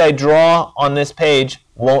stuff that I draw on this page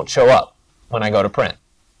won't show up when I go to print.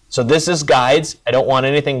 So this is guides. I don't want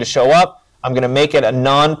anything to show up. I'm going to make it a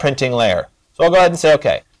non-printing layer. So I'll go ahead and say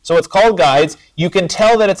OK. So it's called guides. You can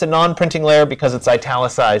tell that it's a non-printing layer because it's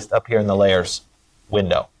italicized up here in the layers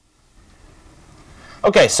window.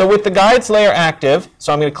 OK, so with the guides layer active,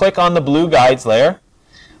 so I'm going to click on the blue guides layer.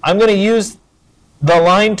 I'm going to use the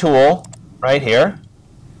line tool right here.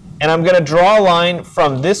 And I'm going to draw a line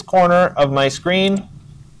from this corner of my screen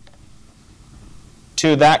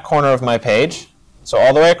to that corner of my page, so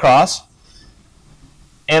all the way across.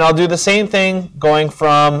 And I'll do the same thing going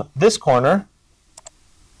from this corner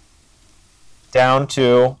down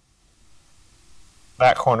to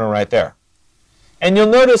that corner right there. And you'll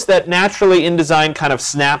notice that naturally InDesign kind of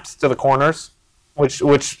snaps to the corners,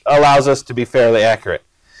 which allows us to be fairly accurate.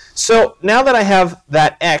 So now that I have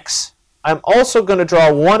that X, I'm also going to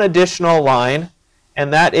draw one additional line,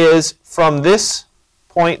 and that is from this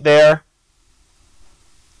point there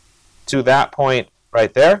to that point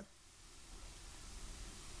right there.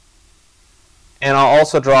 And I'll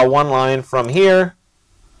also draw one line from here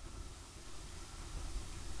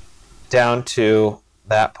down to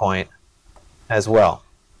that point as well.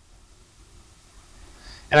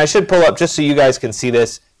 And I should pull up just so you guys can see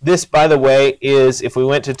this. This, by the way, is, if we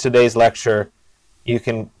went to today's lecture, you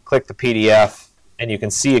can click the PDF and you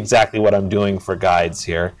can see exactly what I'm doing for guides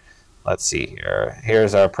here. Let's see here.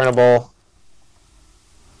 Here's our printable.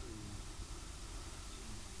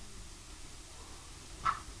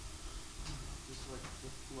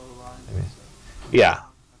 Yeah.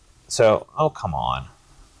 So, oh, come on.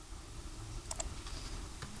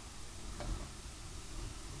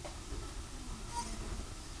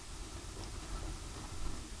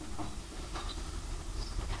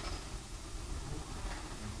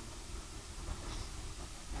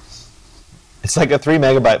 It's like a 3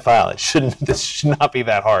 megabyte file. This should not be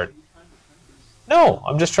that hard. No,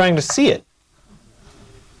 I'm just trying to see it.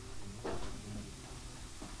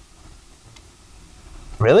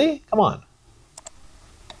 Really? Come on.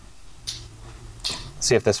 Let's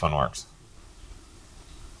see if this one works.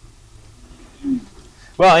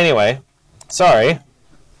 Well, anyway, sorry.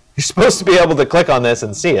 You're supposed to be able to click on this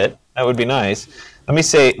and see it. That would be nice. Let me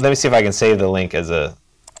see if I can save the link as a.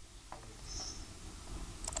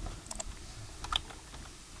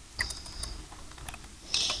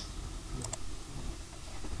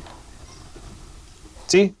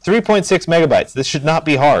 See, 3.6 megabytes. This should not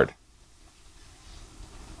be hard.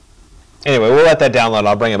 Anyway, we'll let that download.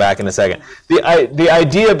 I'll bring it back in a second. The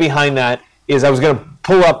idea behind that is I was going to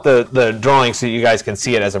pull up the drawing so you guys can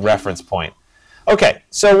see it as a reference point. Okay,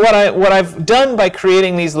 so what I've done by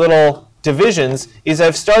creating these little divisions is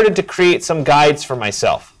I've started to create some guides for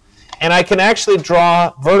myself. And I can actually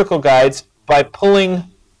draw vertical guides by pulling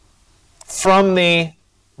from the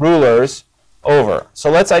rulers over.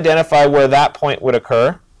 So let's identify where that point would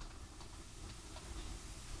occur.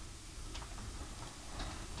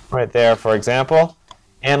 Right there, for example.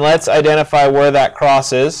 And let's identify where that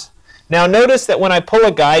cross is. Now notice that when I pull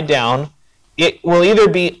a guide down, it will either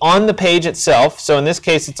be on the page itself, so in this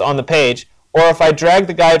case it's on the page, or if I drag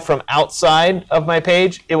the guide from outside of my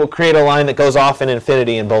page, it will create a line that goes off in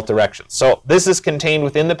infinity in both directions. So this is contained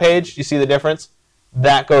within the page. You see the difference?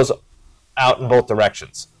 That goes out in both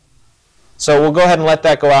directions. So we'll go ahead and let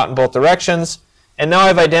that go out in both directions. And now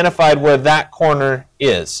I've identified where that corner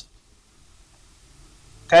is.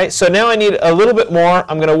 Okay, so now I need a little bit more.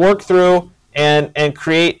 I'm going to work through and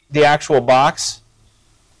create the actual box.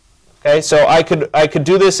 Okay, so I could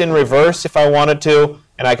do this in reverse if I wanted to,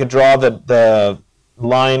 and I could draw the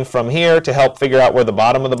line from here to help figure out where the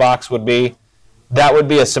bottom of the box would be. That would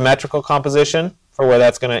be a symmetrical composition for where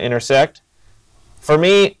that's going to intersect. For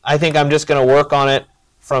me, I think I'm just going to work on it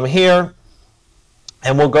from here.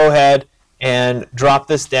 And we'll go ahead and drop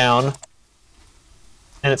this down.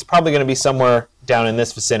 And it's probably going to be somewhere down in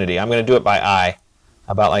this vicinity. I'm going to do it by eye,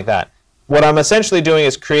 about like that. What I'm essentially doing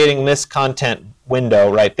is creating this content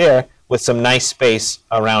window right there with some nice space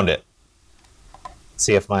around it. Let's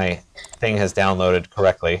see if my thing has downloaded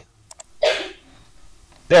correctly.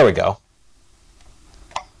 There we go.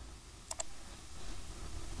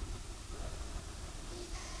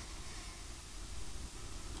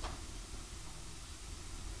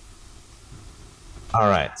 All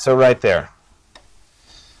right, so right there.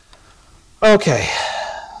 Okay.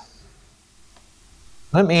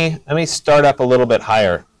 Let me start up a little bit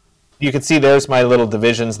higher. You can see there's my little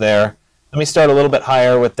divisions there. Let me start a little bit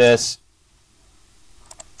higher with this.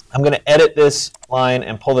 I'm going to edit this line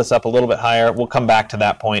and pull this up a little bit higher. We'll come back to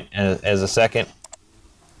that point as a second.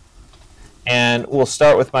 And we'll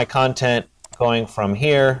start with my content going from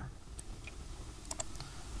here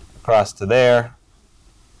across to there.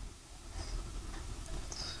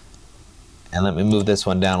 And let me move this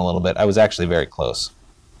one down a little bit. I was actually very close.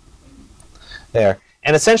 There.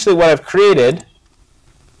 And essentially what I've created,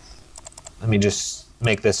 let me just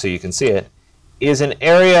make this so you can see it, is an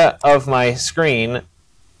area of my screen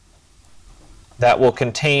that will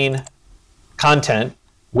contain content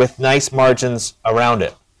with nice margins around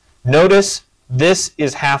it. Notice this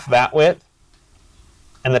is half that width,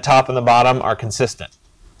 and the top and the bottom are consistent.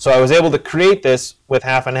 So I was able to create this with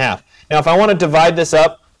half and half. Now if I want to divide this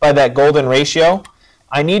up by that golden ratio,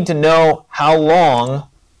 I need to know how long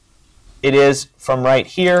it is from right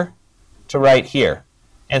here to right here.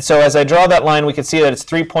 And so as I draw that line, we can see that it's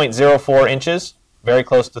 3.04 inches, very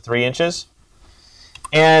close to 3 inches.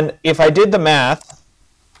 And if I did the math,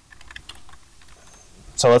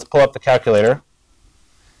 so let's pull up the calculator.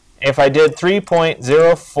 If I did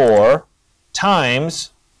 3.04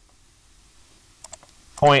 times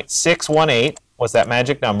 0.618 was that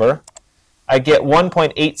magic number, I get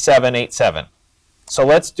 1.8787. So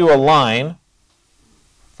let's do a line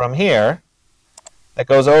from here that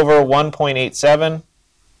goes over 1.87.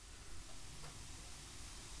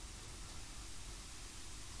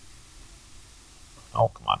 Oh,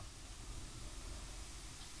 come on.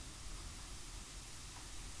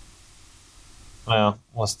 Well,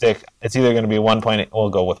 we'll stick, it's either going to be 1.8, we'll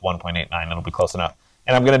go with 1.89, it'll be close enough.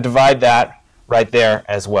 And I'm going to divide that right there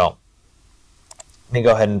as well. Let me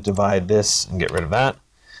go ahead and divide this and get rid of that.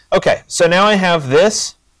 Okay, so now I have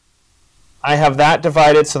this. I have that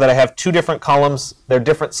divided so that I have two different columns. They're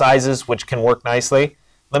different sizes, which can work nicely.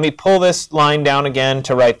 Let me pull this line down again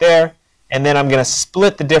to right there, and then I'm going to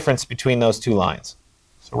split the difference between those two lines.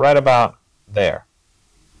 So right about there.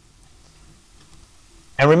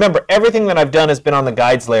 And remember, everything that I've done has been on the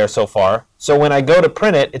guides layer so far. So when I go to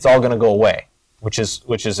print it, it's all going to go away, which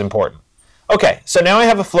is important. Okay, so now I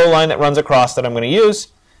have a flow line that runs across that I'm going to use,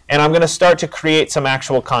 and I'm going to start to create some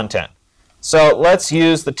actual content. So let's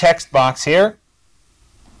use the text box here,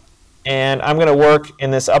 and I'm going to work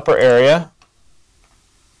in this upper area,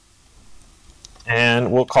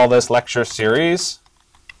 and we'll call this lecture series.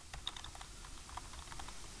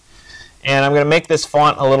 And I'm going to make this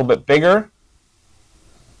font a little bit bigger.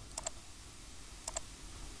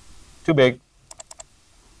 Too big.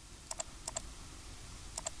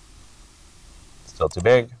 Still too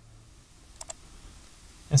big.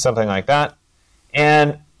 And something like that.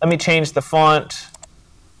 And let me change the font.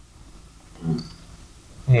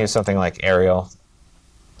 Use something like Arial.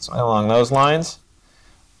 Something along those lines.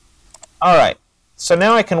 All right. So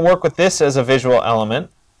now I can work with this as a visual element.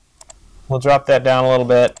 We'll drop that down a little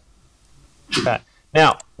bit. Okay.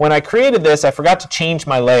 Now, when I created this, I forgot to change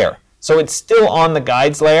my layer. So it's still on the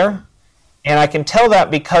guides layer. And I can tell that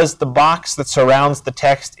because the box that surrounds the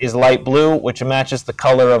text is light blue, which matches the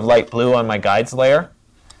color of light blue on my guides layer.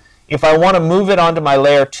 If I want to move it onto my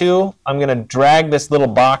layer 2, I'm going to drag this little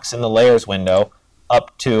box in the layers window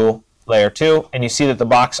up to layer 2. And you see that the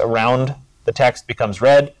box around the text becomes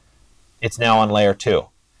red. It's now on layer 2.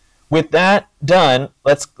 With that done,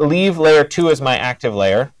 let's leave layer 2 as my active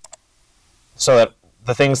layer so that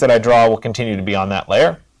the things that I draw will continue to be on that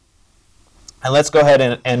layer. And let's go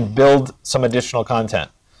ahead and build some additional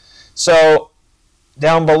content. So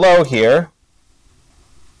down below here,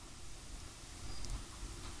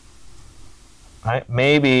 right,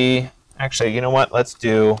 maybe, actually, you know what, let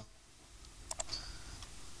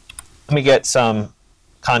me get some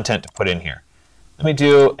content to put in here. Let me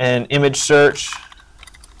do an image search,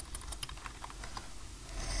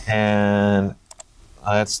 and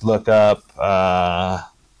let's look up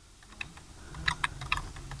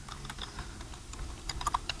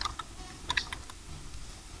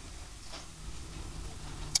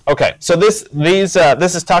okay, so this is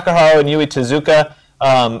Takaharo and Yui Tezuka.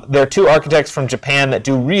 They're two architects from Japan that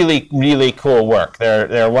do really, really cool work.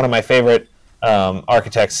 They're one of my favorite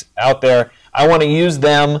architects out there. I want to use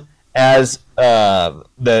them as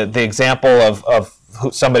the example of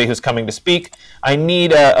somebody who's coming to speak. I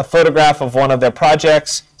need a photograph of one of their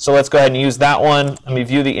projects, so let's go ahead and use that one. Let me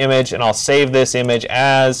view the image, and I'll save this image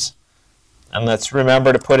as, and let's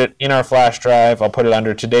remember to put it in our flash drive. I'll put it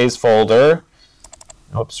under today's folder.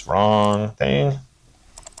 Oops, wrong thing.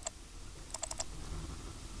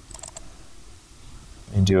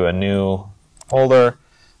 Let me do a new folder,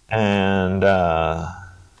 and yeah,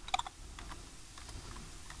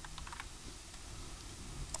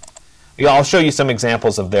 I'll show you some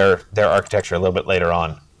examples of their architecture a little bit later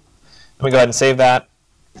on. Let me go ahead and save that.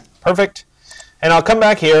 Perfect. And I'll come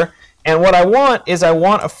back here, and what I want is I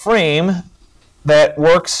want a frame that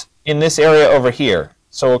works in this area over here.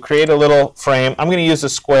 So we'll create a little frame. I'm going to use a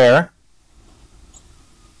square.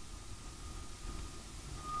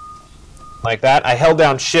 Like that. I held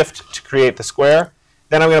down Shift to create the square.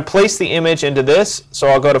 Then I'm going to place the image into this. So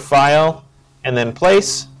I'll go to File and then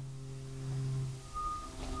Place.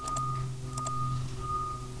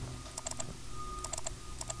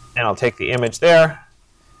 And I'll take the image there.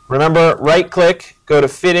 Remember, right-click, go to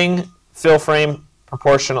Fitting, Fill Frame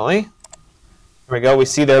Proportionally. There we go. We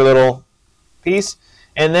see their little piece.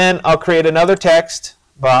 And then I'll create another text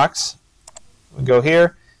box. We go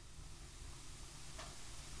here.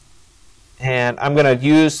 And I'm going to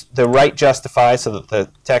use the right justify so that the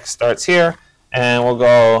text starts here. And we'll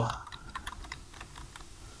go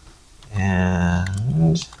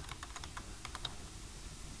and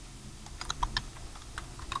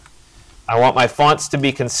I want my fonts to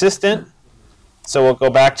be consistent. So we'll go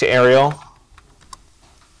back to Arial.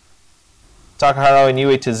 Takaharo and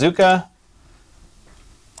Yui Tezuka.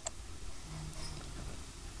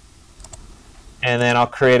 And then I'll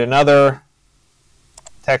create another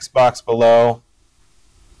text box below.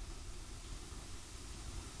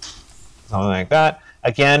 Something like that.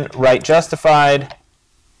 Again, right justified.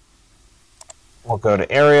 We'll go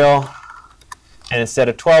to Arial. And instead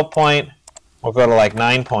of 12 point, we'll go to like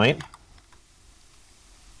 9 point.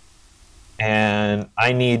 And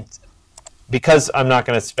I need, because I'm not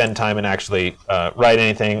going to spend time and actually write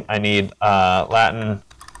anything, I need Latin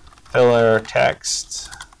filler text.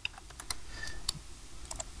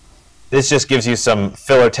 This just gives you some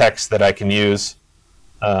filler text that I can use.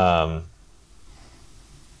 There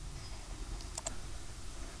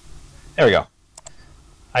we go.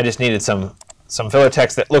 I just needed some filler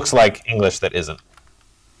text that looks like English that isn't.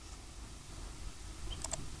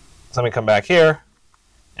 So let me come back here,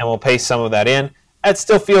 and we'll paste some of that in. It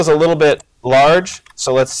still feels a little bit large,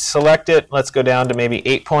 so let's select it. Let's go down to maybe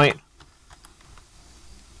 8 point.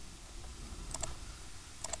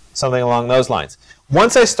 Something along those lines.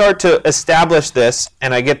 Once I start to establish this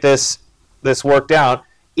and I get this worked out,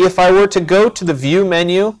 if I were to go to the View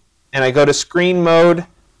menu and I go to Screen Mode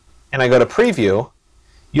and I go to Preview,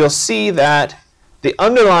 you'll see that the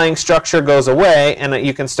underlying structure goes away and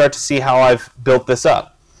you can start to see how I've built this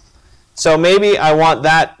up. So maybe I want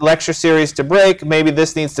that lecture series to break. Maybe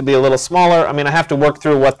this needs to be a little smaller. I mean, I have to work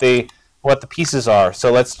through what the pieces are. So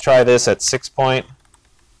let's try this at 6 point.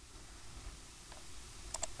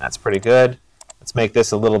 That's pretty good. Let's make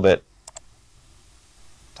this a little bit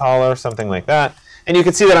taller, something like that. And you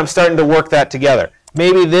can see that I'm starting to work that together.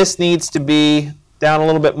 Maybe this needs to be down a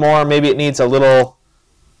little bit more. Maybe it needs a little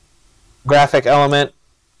graphic element.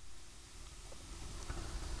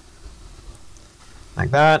 Like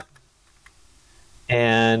that.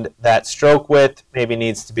 And that stroke width maybe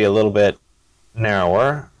needs to be a little bit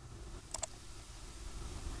narrower.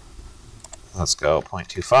 Let's go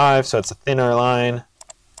 0.25, so it's a thinner line.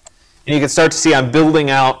 And you can start to see I'm building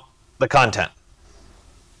out the content.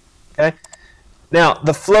 Okay. Now,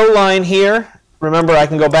 the flow line here, remember I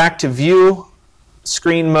can go back to View,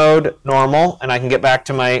 Screen Mode, Normal, and I can get back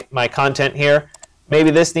to my content here. Maybe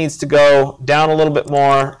this needs to go down a little bit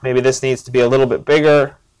more. Maybe this needs to be a little bit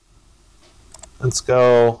bigger. Let's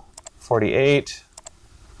go 48.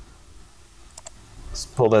 Let's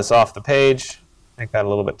pull this off the page, make that a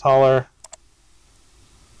little bit taller.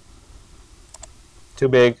 Too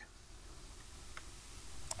big.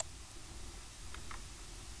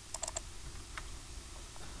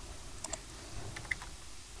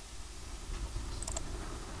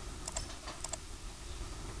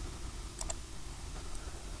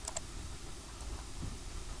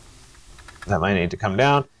 That might need to come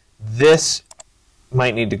down. This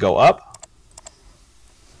might need to go up.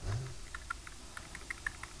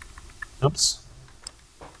 Oops.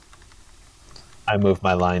 I moved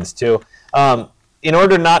my lines too. In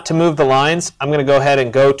order not to move the lines, I'm going to go ahead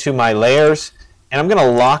and go to my layers, and I'm going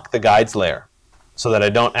to lock the guides layer so that I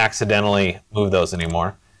don't accidentally move those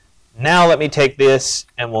anymore. Now let me take this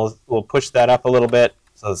and we'll push that up a little bit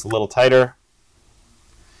so it's a little tighter.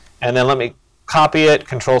 And then let me copy it,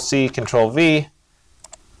 Control-C, Control-V,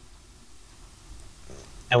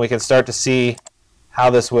 and we can start to see how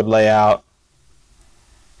this would lay out.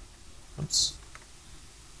 Oops.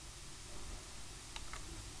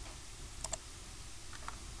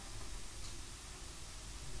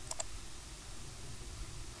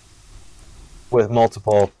 With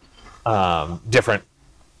multiple different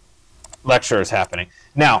lectures happening.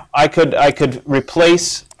 Now, I could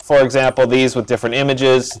replace, for example, these with different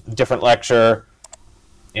images, different lecture.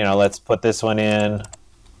 You know, let's put this one in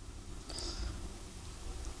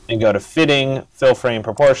and go to fitting, fill frame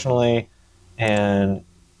proportionally, and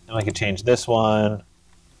we could change this one.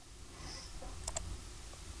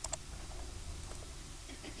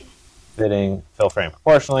 Fitting, fill frame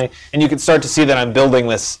proportionally, and you can start to see that I'm building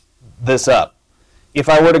this up. If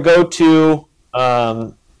I were to go to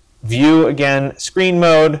View again, Screen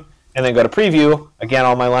Mode, and then go to Preview, again,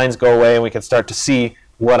 all my lines go away, and we can start to see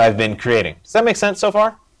what I've been creating. Does that make sense so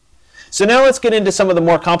far? So now let's get into some of the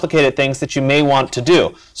more complicated things that you may want to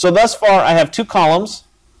do. So thus far, I have 2 columns,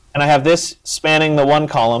 and I have this spanning the 1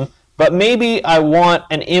 column, But maybe I want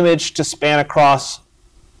an image to span across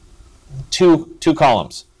two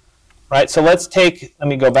columns, right? So let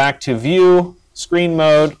me go back to view, screen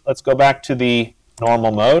mode. Let's go back to the normal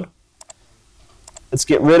mode. Let's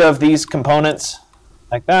get rid of these components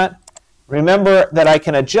like that. Remember that I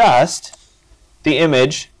can adjust the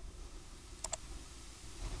image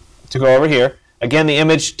to go over here. Again, the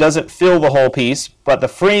image doesn't fill the whole piece, but the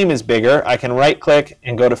frame is bigger. I can right-click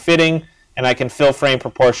and go to fitting, and I can fill frame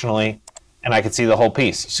proportionally, and I can see the whole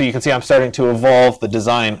piece. So you can see I'm starting to evolve the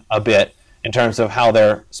design a bit in terms of how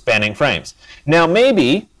they're spanning frames. Now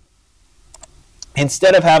maybe,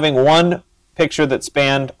 instead of having one picture that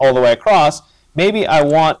spanned all the way across, maybe I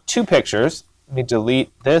want two pictures. Let me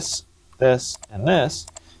delete this, this, and this.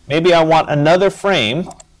 Maybe I want another frame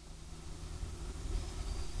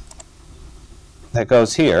that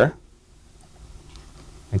goes here.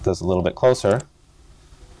 Make those a little bit closer.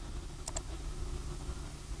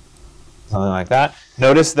 Something like that.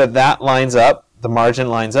 Notice that that lines up, the margin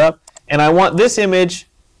lines up. And I want this image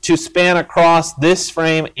to span across this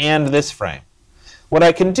frame and this frame. What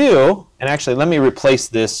I can do, and actually let me replace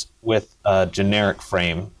this with a generic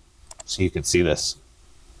frame so you can see this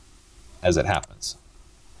as it happens.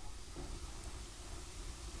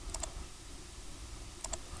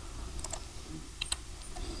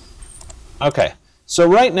 Okay, so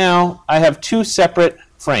right now I have two separate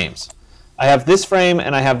frames. I have this frame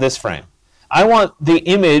and I have this frame. I want the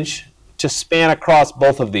image to span across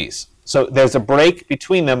both of these. So there's a break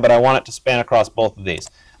between them, but I want it to span across both of these.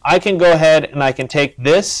 I can go ahead and I can take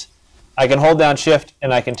this, I can hold down Shift,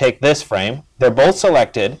 and I can take this frame. They're both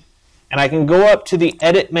selected. And I can go up to the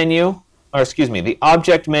Edit menu, or excuse me, the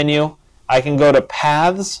Object menu. I can go to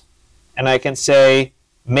Paths, and I can say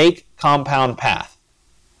Make Compound Path.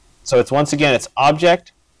 So it's once again, it's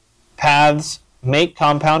Object, Paths, Make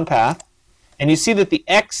Compound Path. And you see that the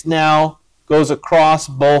X now goes across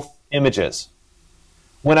both images.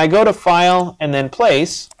 When I go to File and then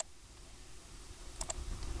Place,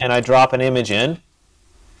 and I drop an image in,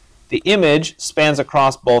 the image spans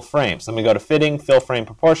across both frames. Let me go to Fitting, Fill Frame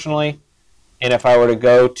Proportionally. And if I were to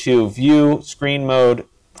go to View, Screen Mode,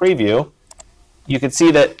 Preview, you can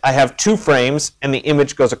see that I have two frames and the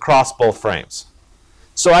image goes across both frames.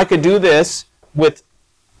 So I could do this with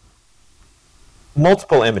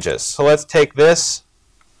multiple images. So let's take this,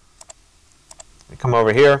 come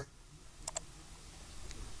over here.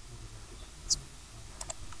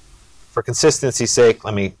 For consistency's sake,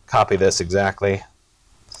 let me copy this exactly.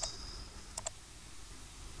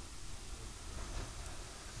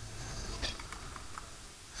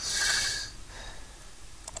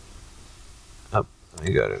 Let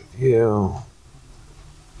me go to View.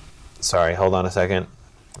 Sorry, hold on a second.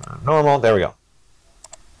 Normal, there we go.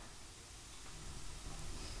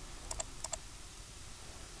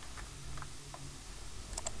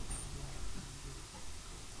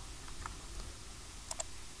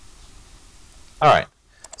 All right,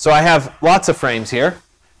 so I have lots of frames here.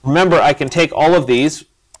 Remember, I can take all of these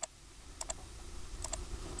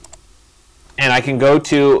and I can go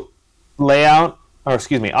to Layout, or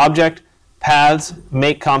excuse me, Object, Paths,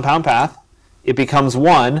 Make Compound Path. It becomes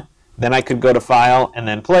one. Then I could go to File and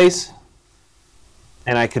then Place,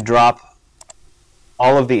 and I could drop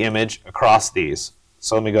all of the image across these.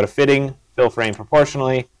 So let me go to Fitting, Fill Frame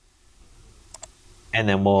Proportionally, and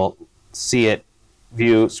then we'll see it,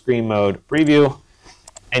 View, Screen Mode, Preview,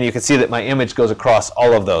 and you can see that my image goes across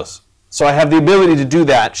all of those. So I have the ability to do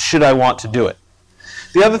that should I want to do it.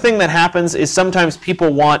 The other thing that happens is sometimes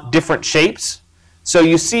people want different shapes. So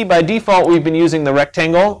you see by default we've been using the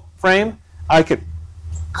rectangle frame. I could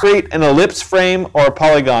create an ellipse frame or a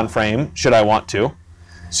polygon frame should I want to.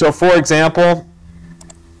 So for example,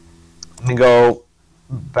 let me go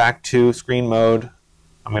back to screen mode.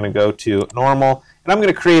 I'm going to go to normal, and I'm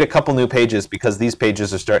going to create a couple new pages because these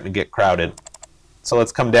pages are starting to get crowded. So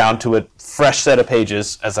let's come down to a fresh set of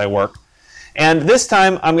pages as I work. And this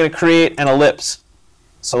time I'm going to create an ellipse.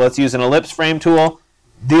 So let's use an ellipse frame tool.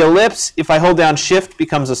 The ellipse, if I hold down Shift,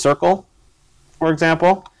 becomes a circle, for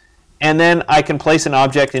example. And then I can place an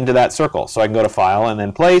object into that circle. So I can go to File and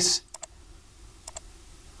then Place,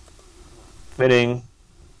 Fitting,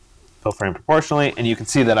 Fill Frame Proportionally, and you can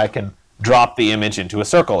see that I can drop the image into a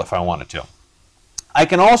circle if I wanted to. I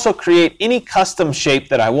can also create any custom shape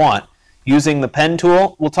that I want using the pen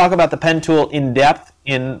tool. We'll talk about the pen tool in depth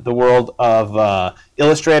in the world of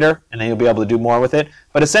Illustrator, and then you'll be able to do more with it.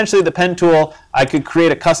 But essentially the pen tool, I could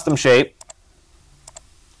create a custom shape.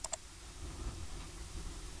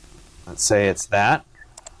 Let's say it's that.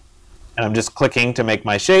 And I'm just clicking to make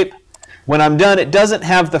my shape. When I'm done, it doesn't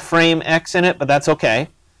have the frame X in it, but that's okay.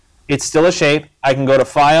 It's still a shape. I can go to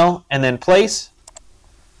File and then Place,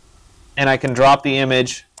 and I can drop the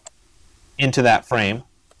image into that frame.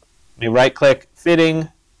 Let me right-click, Fitting,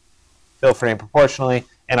 Fill Frame Proportionally,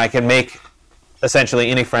 and I can make essentially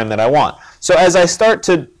any frame that I want. So as I start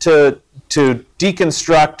to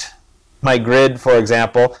deconstruct my grid, for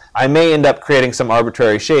example, I may end up creating some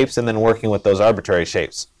arbitrary shapes and then working with those arbitrary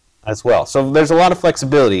shapes as well. So there's a lot of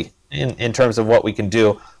flexibility in terms of what we can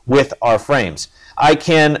do with our frames. I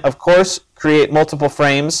can, of course, create multiple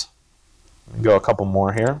frames. Let me go a couple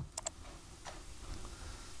more here.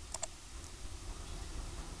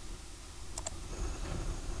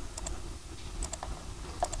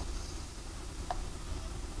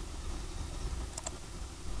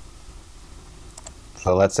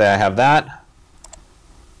 So let's say I have that.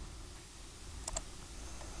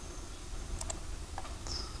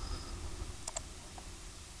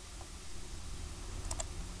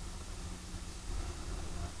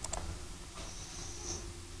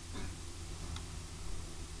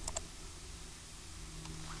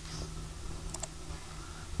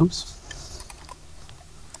 Oops.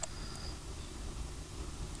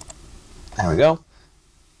 There we go.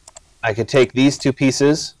 I could take these two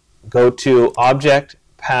pieces, go to Object,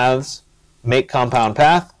 Paths, Make Compound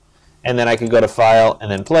Path, and then I could go to File and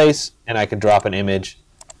then Place, and I could drop an image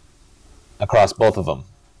across both of them.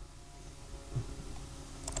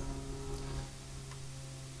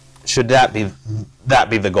 Should that be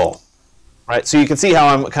the goal? Right? So you can see how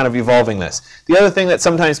I'm kind of evolving this. The other thing that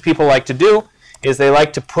sometimes people like to do is they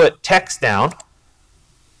like to put text down.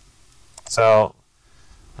 So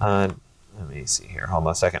let me see here. Hold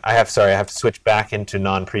on a second. I have to switch back into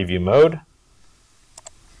non-preview mode.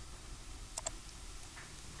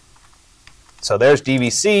 So there's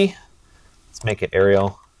DVC. Let's make it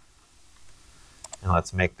Arial. And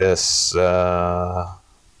let's make this, let's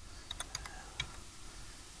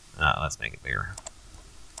make it bigger.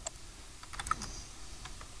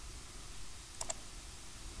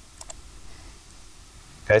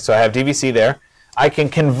 Okay, so I have DVC there. I can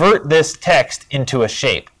convert this text into a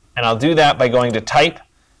shape. And I'll do that by going to Type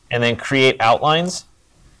and then Create Outlines.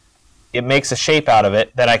 It makes a shape out of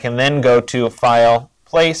it that I can then go to File,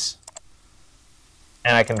 Place,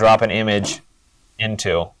 and I can drop an image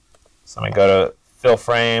into. So I'm going to go to Fill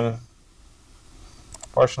Frame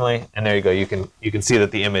Proportionally, and there you go. You can see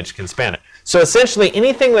that the image can span it. So essentially,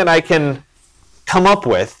 anything that I can come up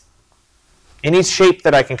with, any shape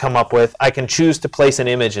that I can come up with, I can choose to place an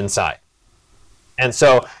image inside. And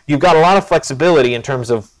so you've got a lot of flexibility in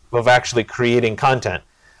terms of actually creating content.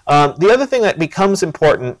 The other thing that becomes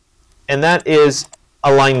important, and that is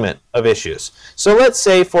alignment of issues. So let's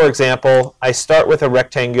say, for example, I start with a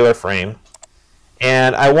rectangular frame,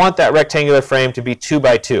 and I want that rectangular frame to be 2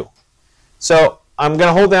 by 2. So I'm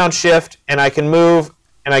going to hold down Shift, and I can move,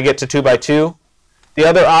 and I get to 2 by 2. The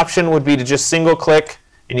other option would be to just single click,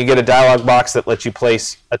 and you get a dialog box that lets you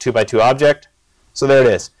place a 2 by 2 object. So there it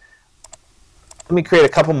is. Let me create a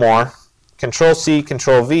couple more. Control-C,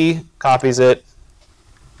 Control-V, copies it.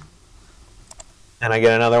 And I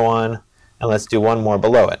get another one. And let's do one more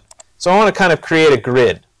below it. So I want to kind of create a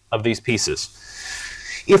grid of these pieces.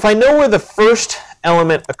 If I know where the first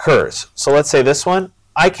element occurs, so let's say this one,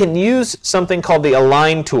 I can use something called the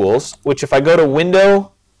Align tools, which if I go to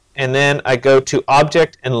Window, and then I go to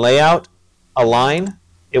Object and Layout, Align,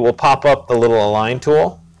 it will pop up the little Align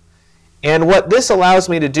tool. And what this allows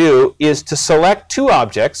me to do is to select two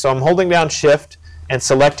objects. So I'm holding down Shift and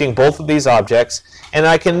selecting both of these objects. And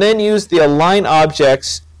I can then use the Align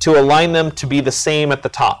objects to align them to be the same at the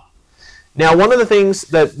top. Now, one of the things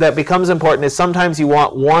that becomes important is sometimes you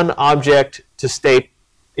want one object to stay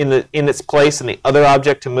in its place and the other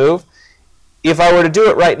object to move. If I were to do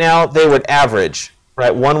it right now, they would average.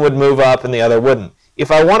 Right? One would move up and the other wouldn't.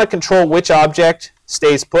 If I want to control which object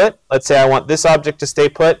stays put, let's say I want this object to stay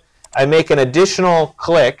put, I make an additional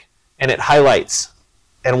click and it highlights.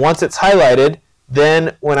 And once it's highlighted,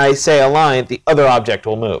 then when I say align, the other object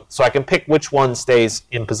will move. So I can pick which one stays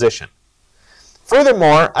in position.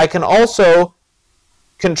 Furthermore, I can also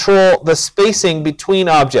control the spacing between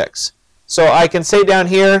objects. So I can say down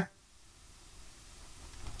here,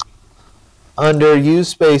 under use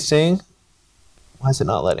spacing, why is it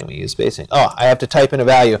not letting me use spacing? Oh, I have to type in a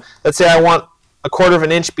value. Let's say I want 1/4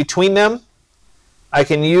 inch between them. I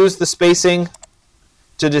can use the spacing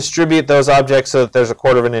to distribute those objects so that there's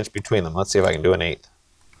 1/4 inch between them. Let's see if I can do 1/8.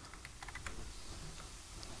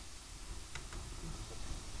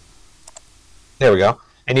 There we go.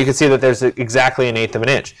 And you can see that there's exactly 1/8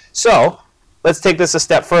 inch. So let's take this a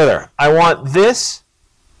step further. I want this,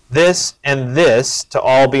 this, and this to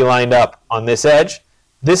all be lined up on this edge.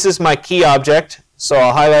 This is my key object. So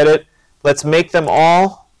I'll highlight it. Let's make them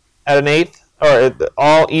all at an eighth, or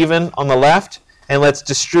all even on the left, and let's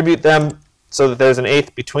distribute them so that there's an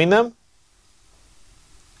eighth between them.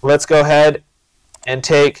 Let's go ahead and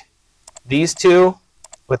take these two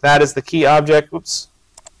with that as the key object. Whoops.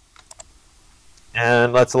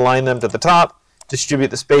 And let's align them to the top.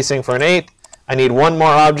 Distribute the spacing for an eighth. I need one more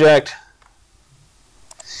object.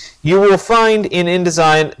 You will find in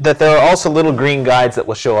InDesign that there are also little green guides that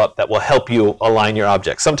will show up that will help you align your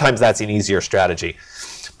objects. Sometimes that's an easier strategy.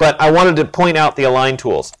 But I wanted to point out the align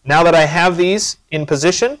tools. Now that I have these in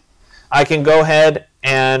position, I can go ahead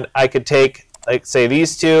and I could take, like, say,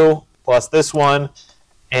 these two plus this one,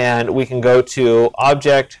 and we can go to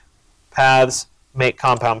Object, Paths, Make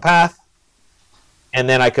Compound Path, and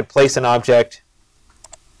then I could place an object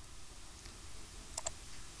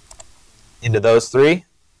into those three,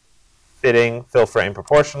 fitting, fill frame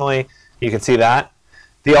proportionally. You can see that.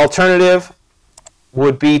 The alternative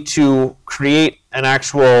would be to create an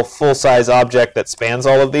actual full-size object that spans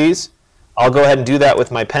all of these. I'll go ahead and do that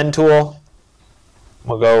with my pen tool.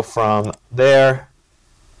 We'll go from there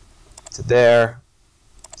to there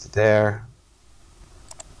to there.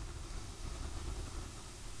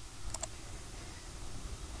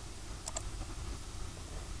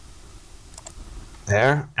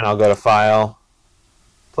 There, and I'll go to File,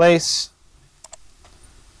 Place,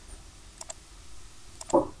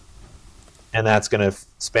 and that's going to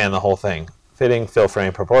span the whole thing. Fitting, fill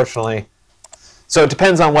frame proportionally. So it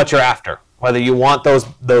depends on what you're after, whether you want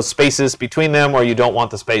those spaces between them or you don't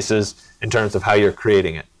want the spaces in terms of how you're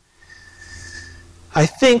creating it. I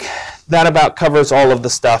think that about covers all of the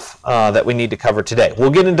stuff that we need to cover today. We'll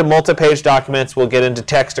get into multi-page documents, we'll get into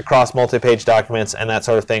text across multi-page documents and that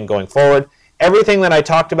sort of thing going forward. Everything that I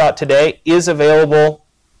talked about today is available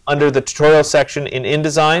under the tutorial section in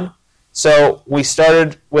InDesign. So we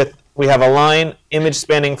started with, we have align, image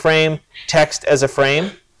spanning frame, text as a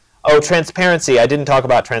frame. Oh, transparency. I didn't talk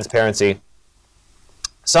about transparency.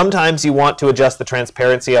 Sometimes you want to adjust the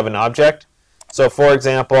transparency of an object. So for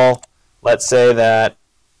example, let's say that,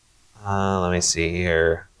 let me see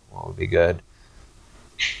here, what would be good?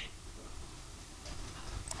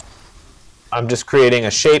 I'm just creating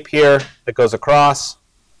a shape here that goes across.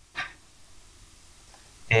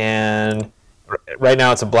 And right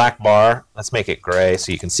now it's a black bar. Let's make it gray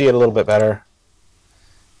so you can see it a little bit better.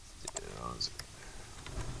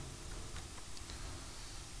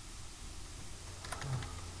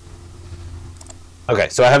 Okay,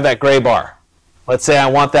 so I have that gray bar. Let's say I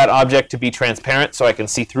want that object to be transparent so I can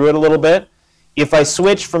see through it a little bit. If I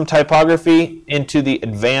switch from typography into the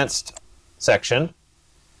advanced section,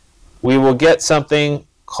 we will get something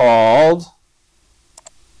called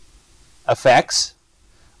effects.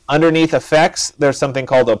 Underneath effects, there's something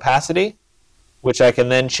called opacity, which I can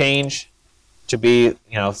then change to be,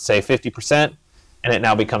 say 50%, and it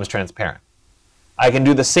now becomes transparent. I can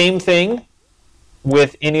do the same thing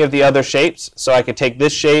with any of the other shapes. So I could take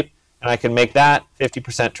this shape and I can make that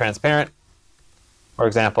 50% transparent, for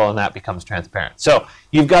example, and that becomes transparent. So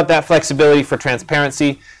you've got that flexibility for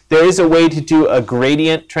transparency. There is a way to do a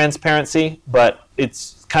gradient transparency, but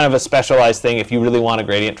it's kind of a specialized thing. If you really want a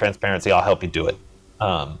gradient transparency, I'll help you do it.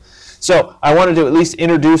 So I wanted to at least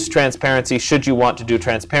introduce transparency should you want to do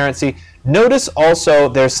transparency. Notice also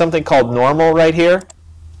there's something called normal right here.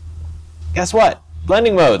 Guess what?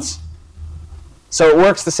 Blending modes. So it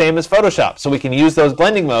works the same as Photoshop. So we can use those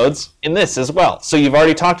blending modes in this as well. So you've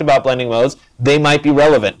already talked about blending modes. They might be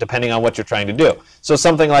relevant depending on what you're trying to do. So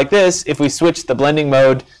something like this, if we switch the blending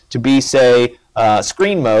mode to be, say,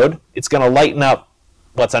 screen mode, it's going to lighten up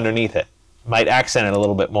what's underneath it. Might accent it a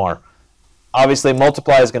little bit more. Obviously,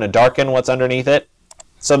 multiply is going to darken what's underneath it.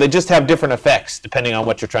 So they just have different effects depending on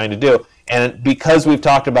what you're trying to do. And because we've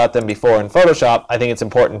talked about them before in Photoshop, I think it's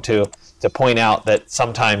important to point out that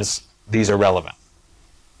sometimes these are relevant.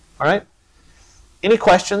 All right? Any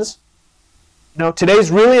questions?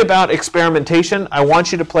 Today's really about experimentation. I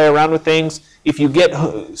want you to play around with things. If you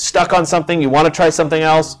get stuck on something, you want to try something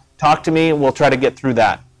else, talk to me and we'll try to get through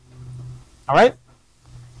that. All right?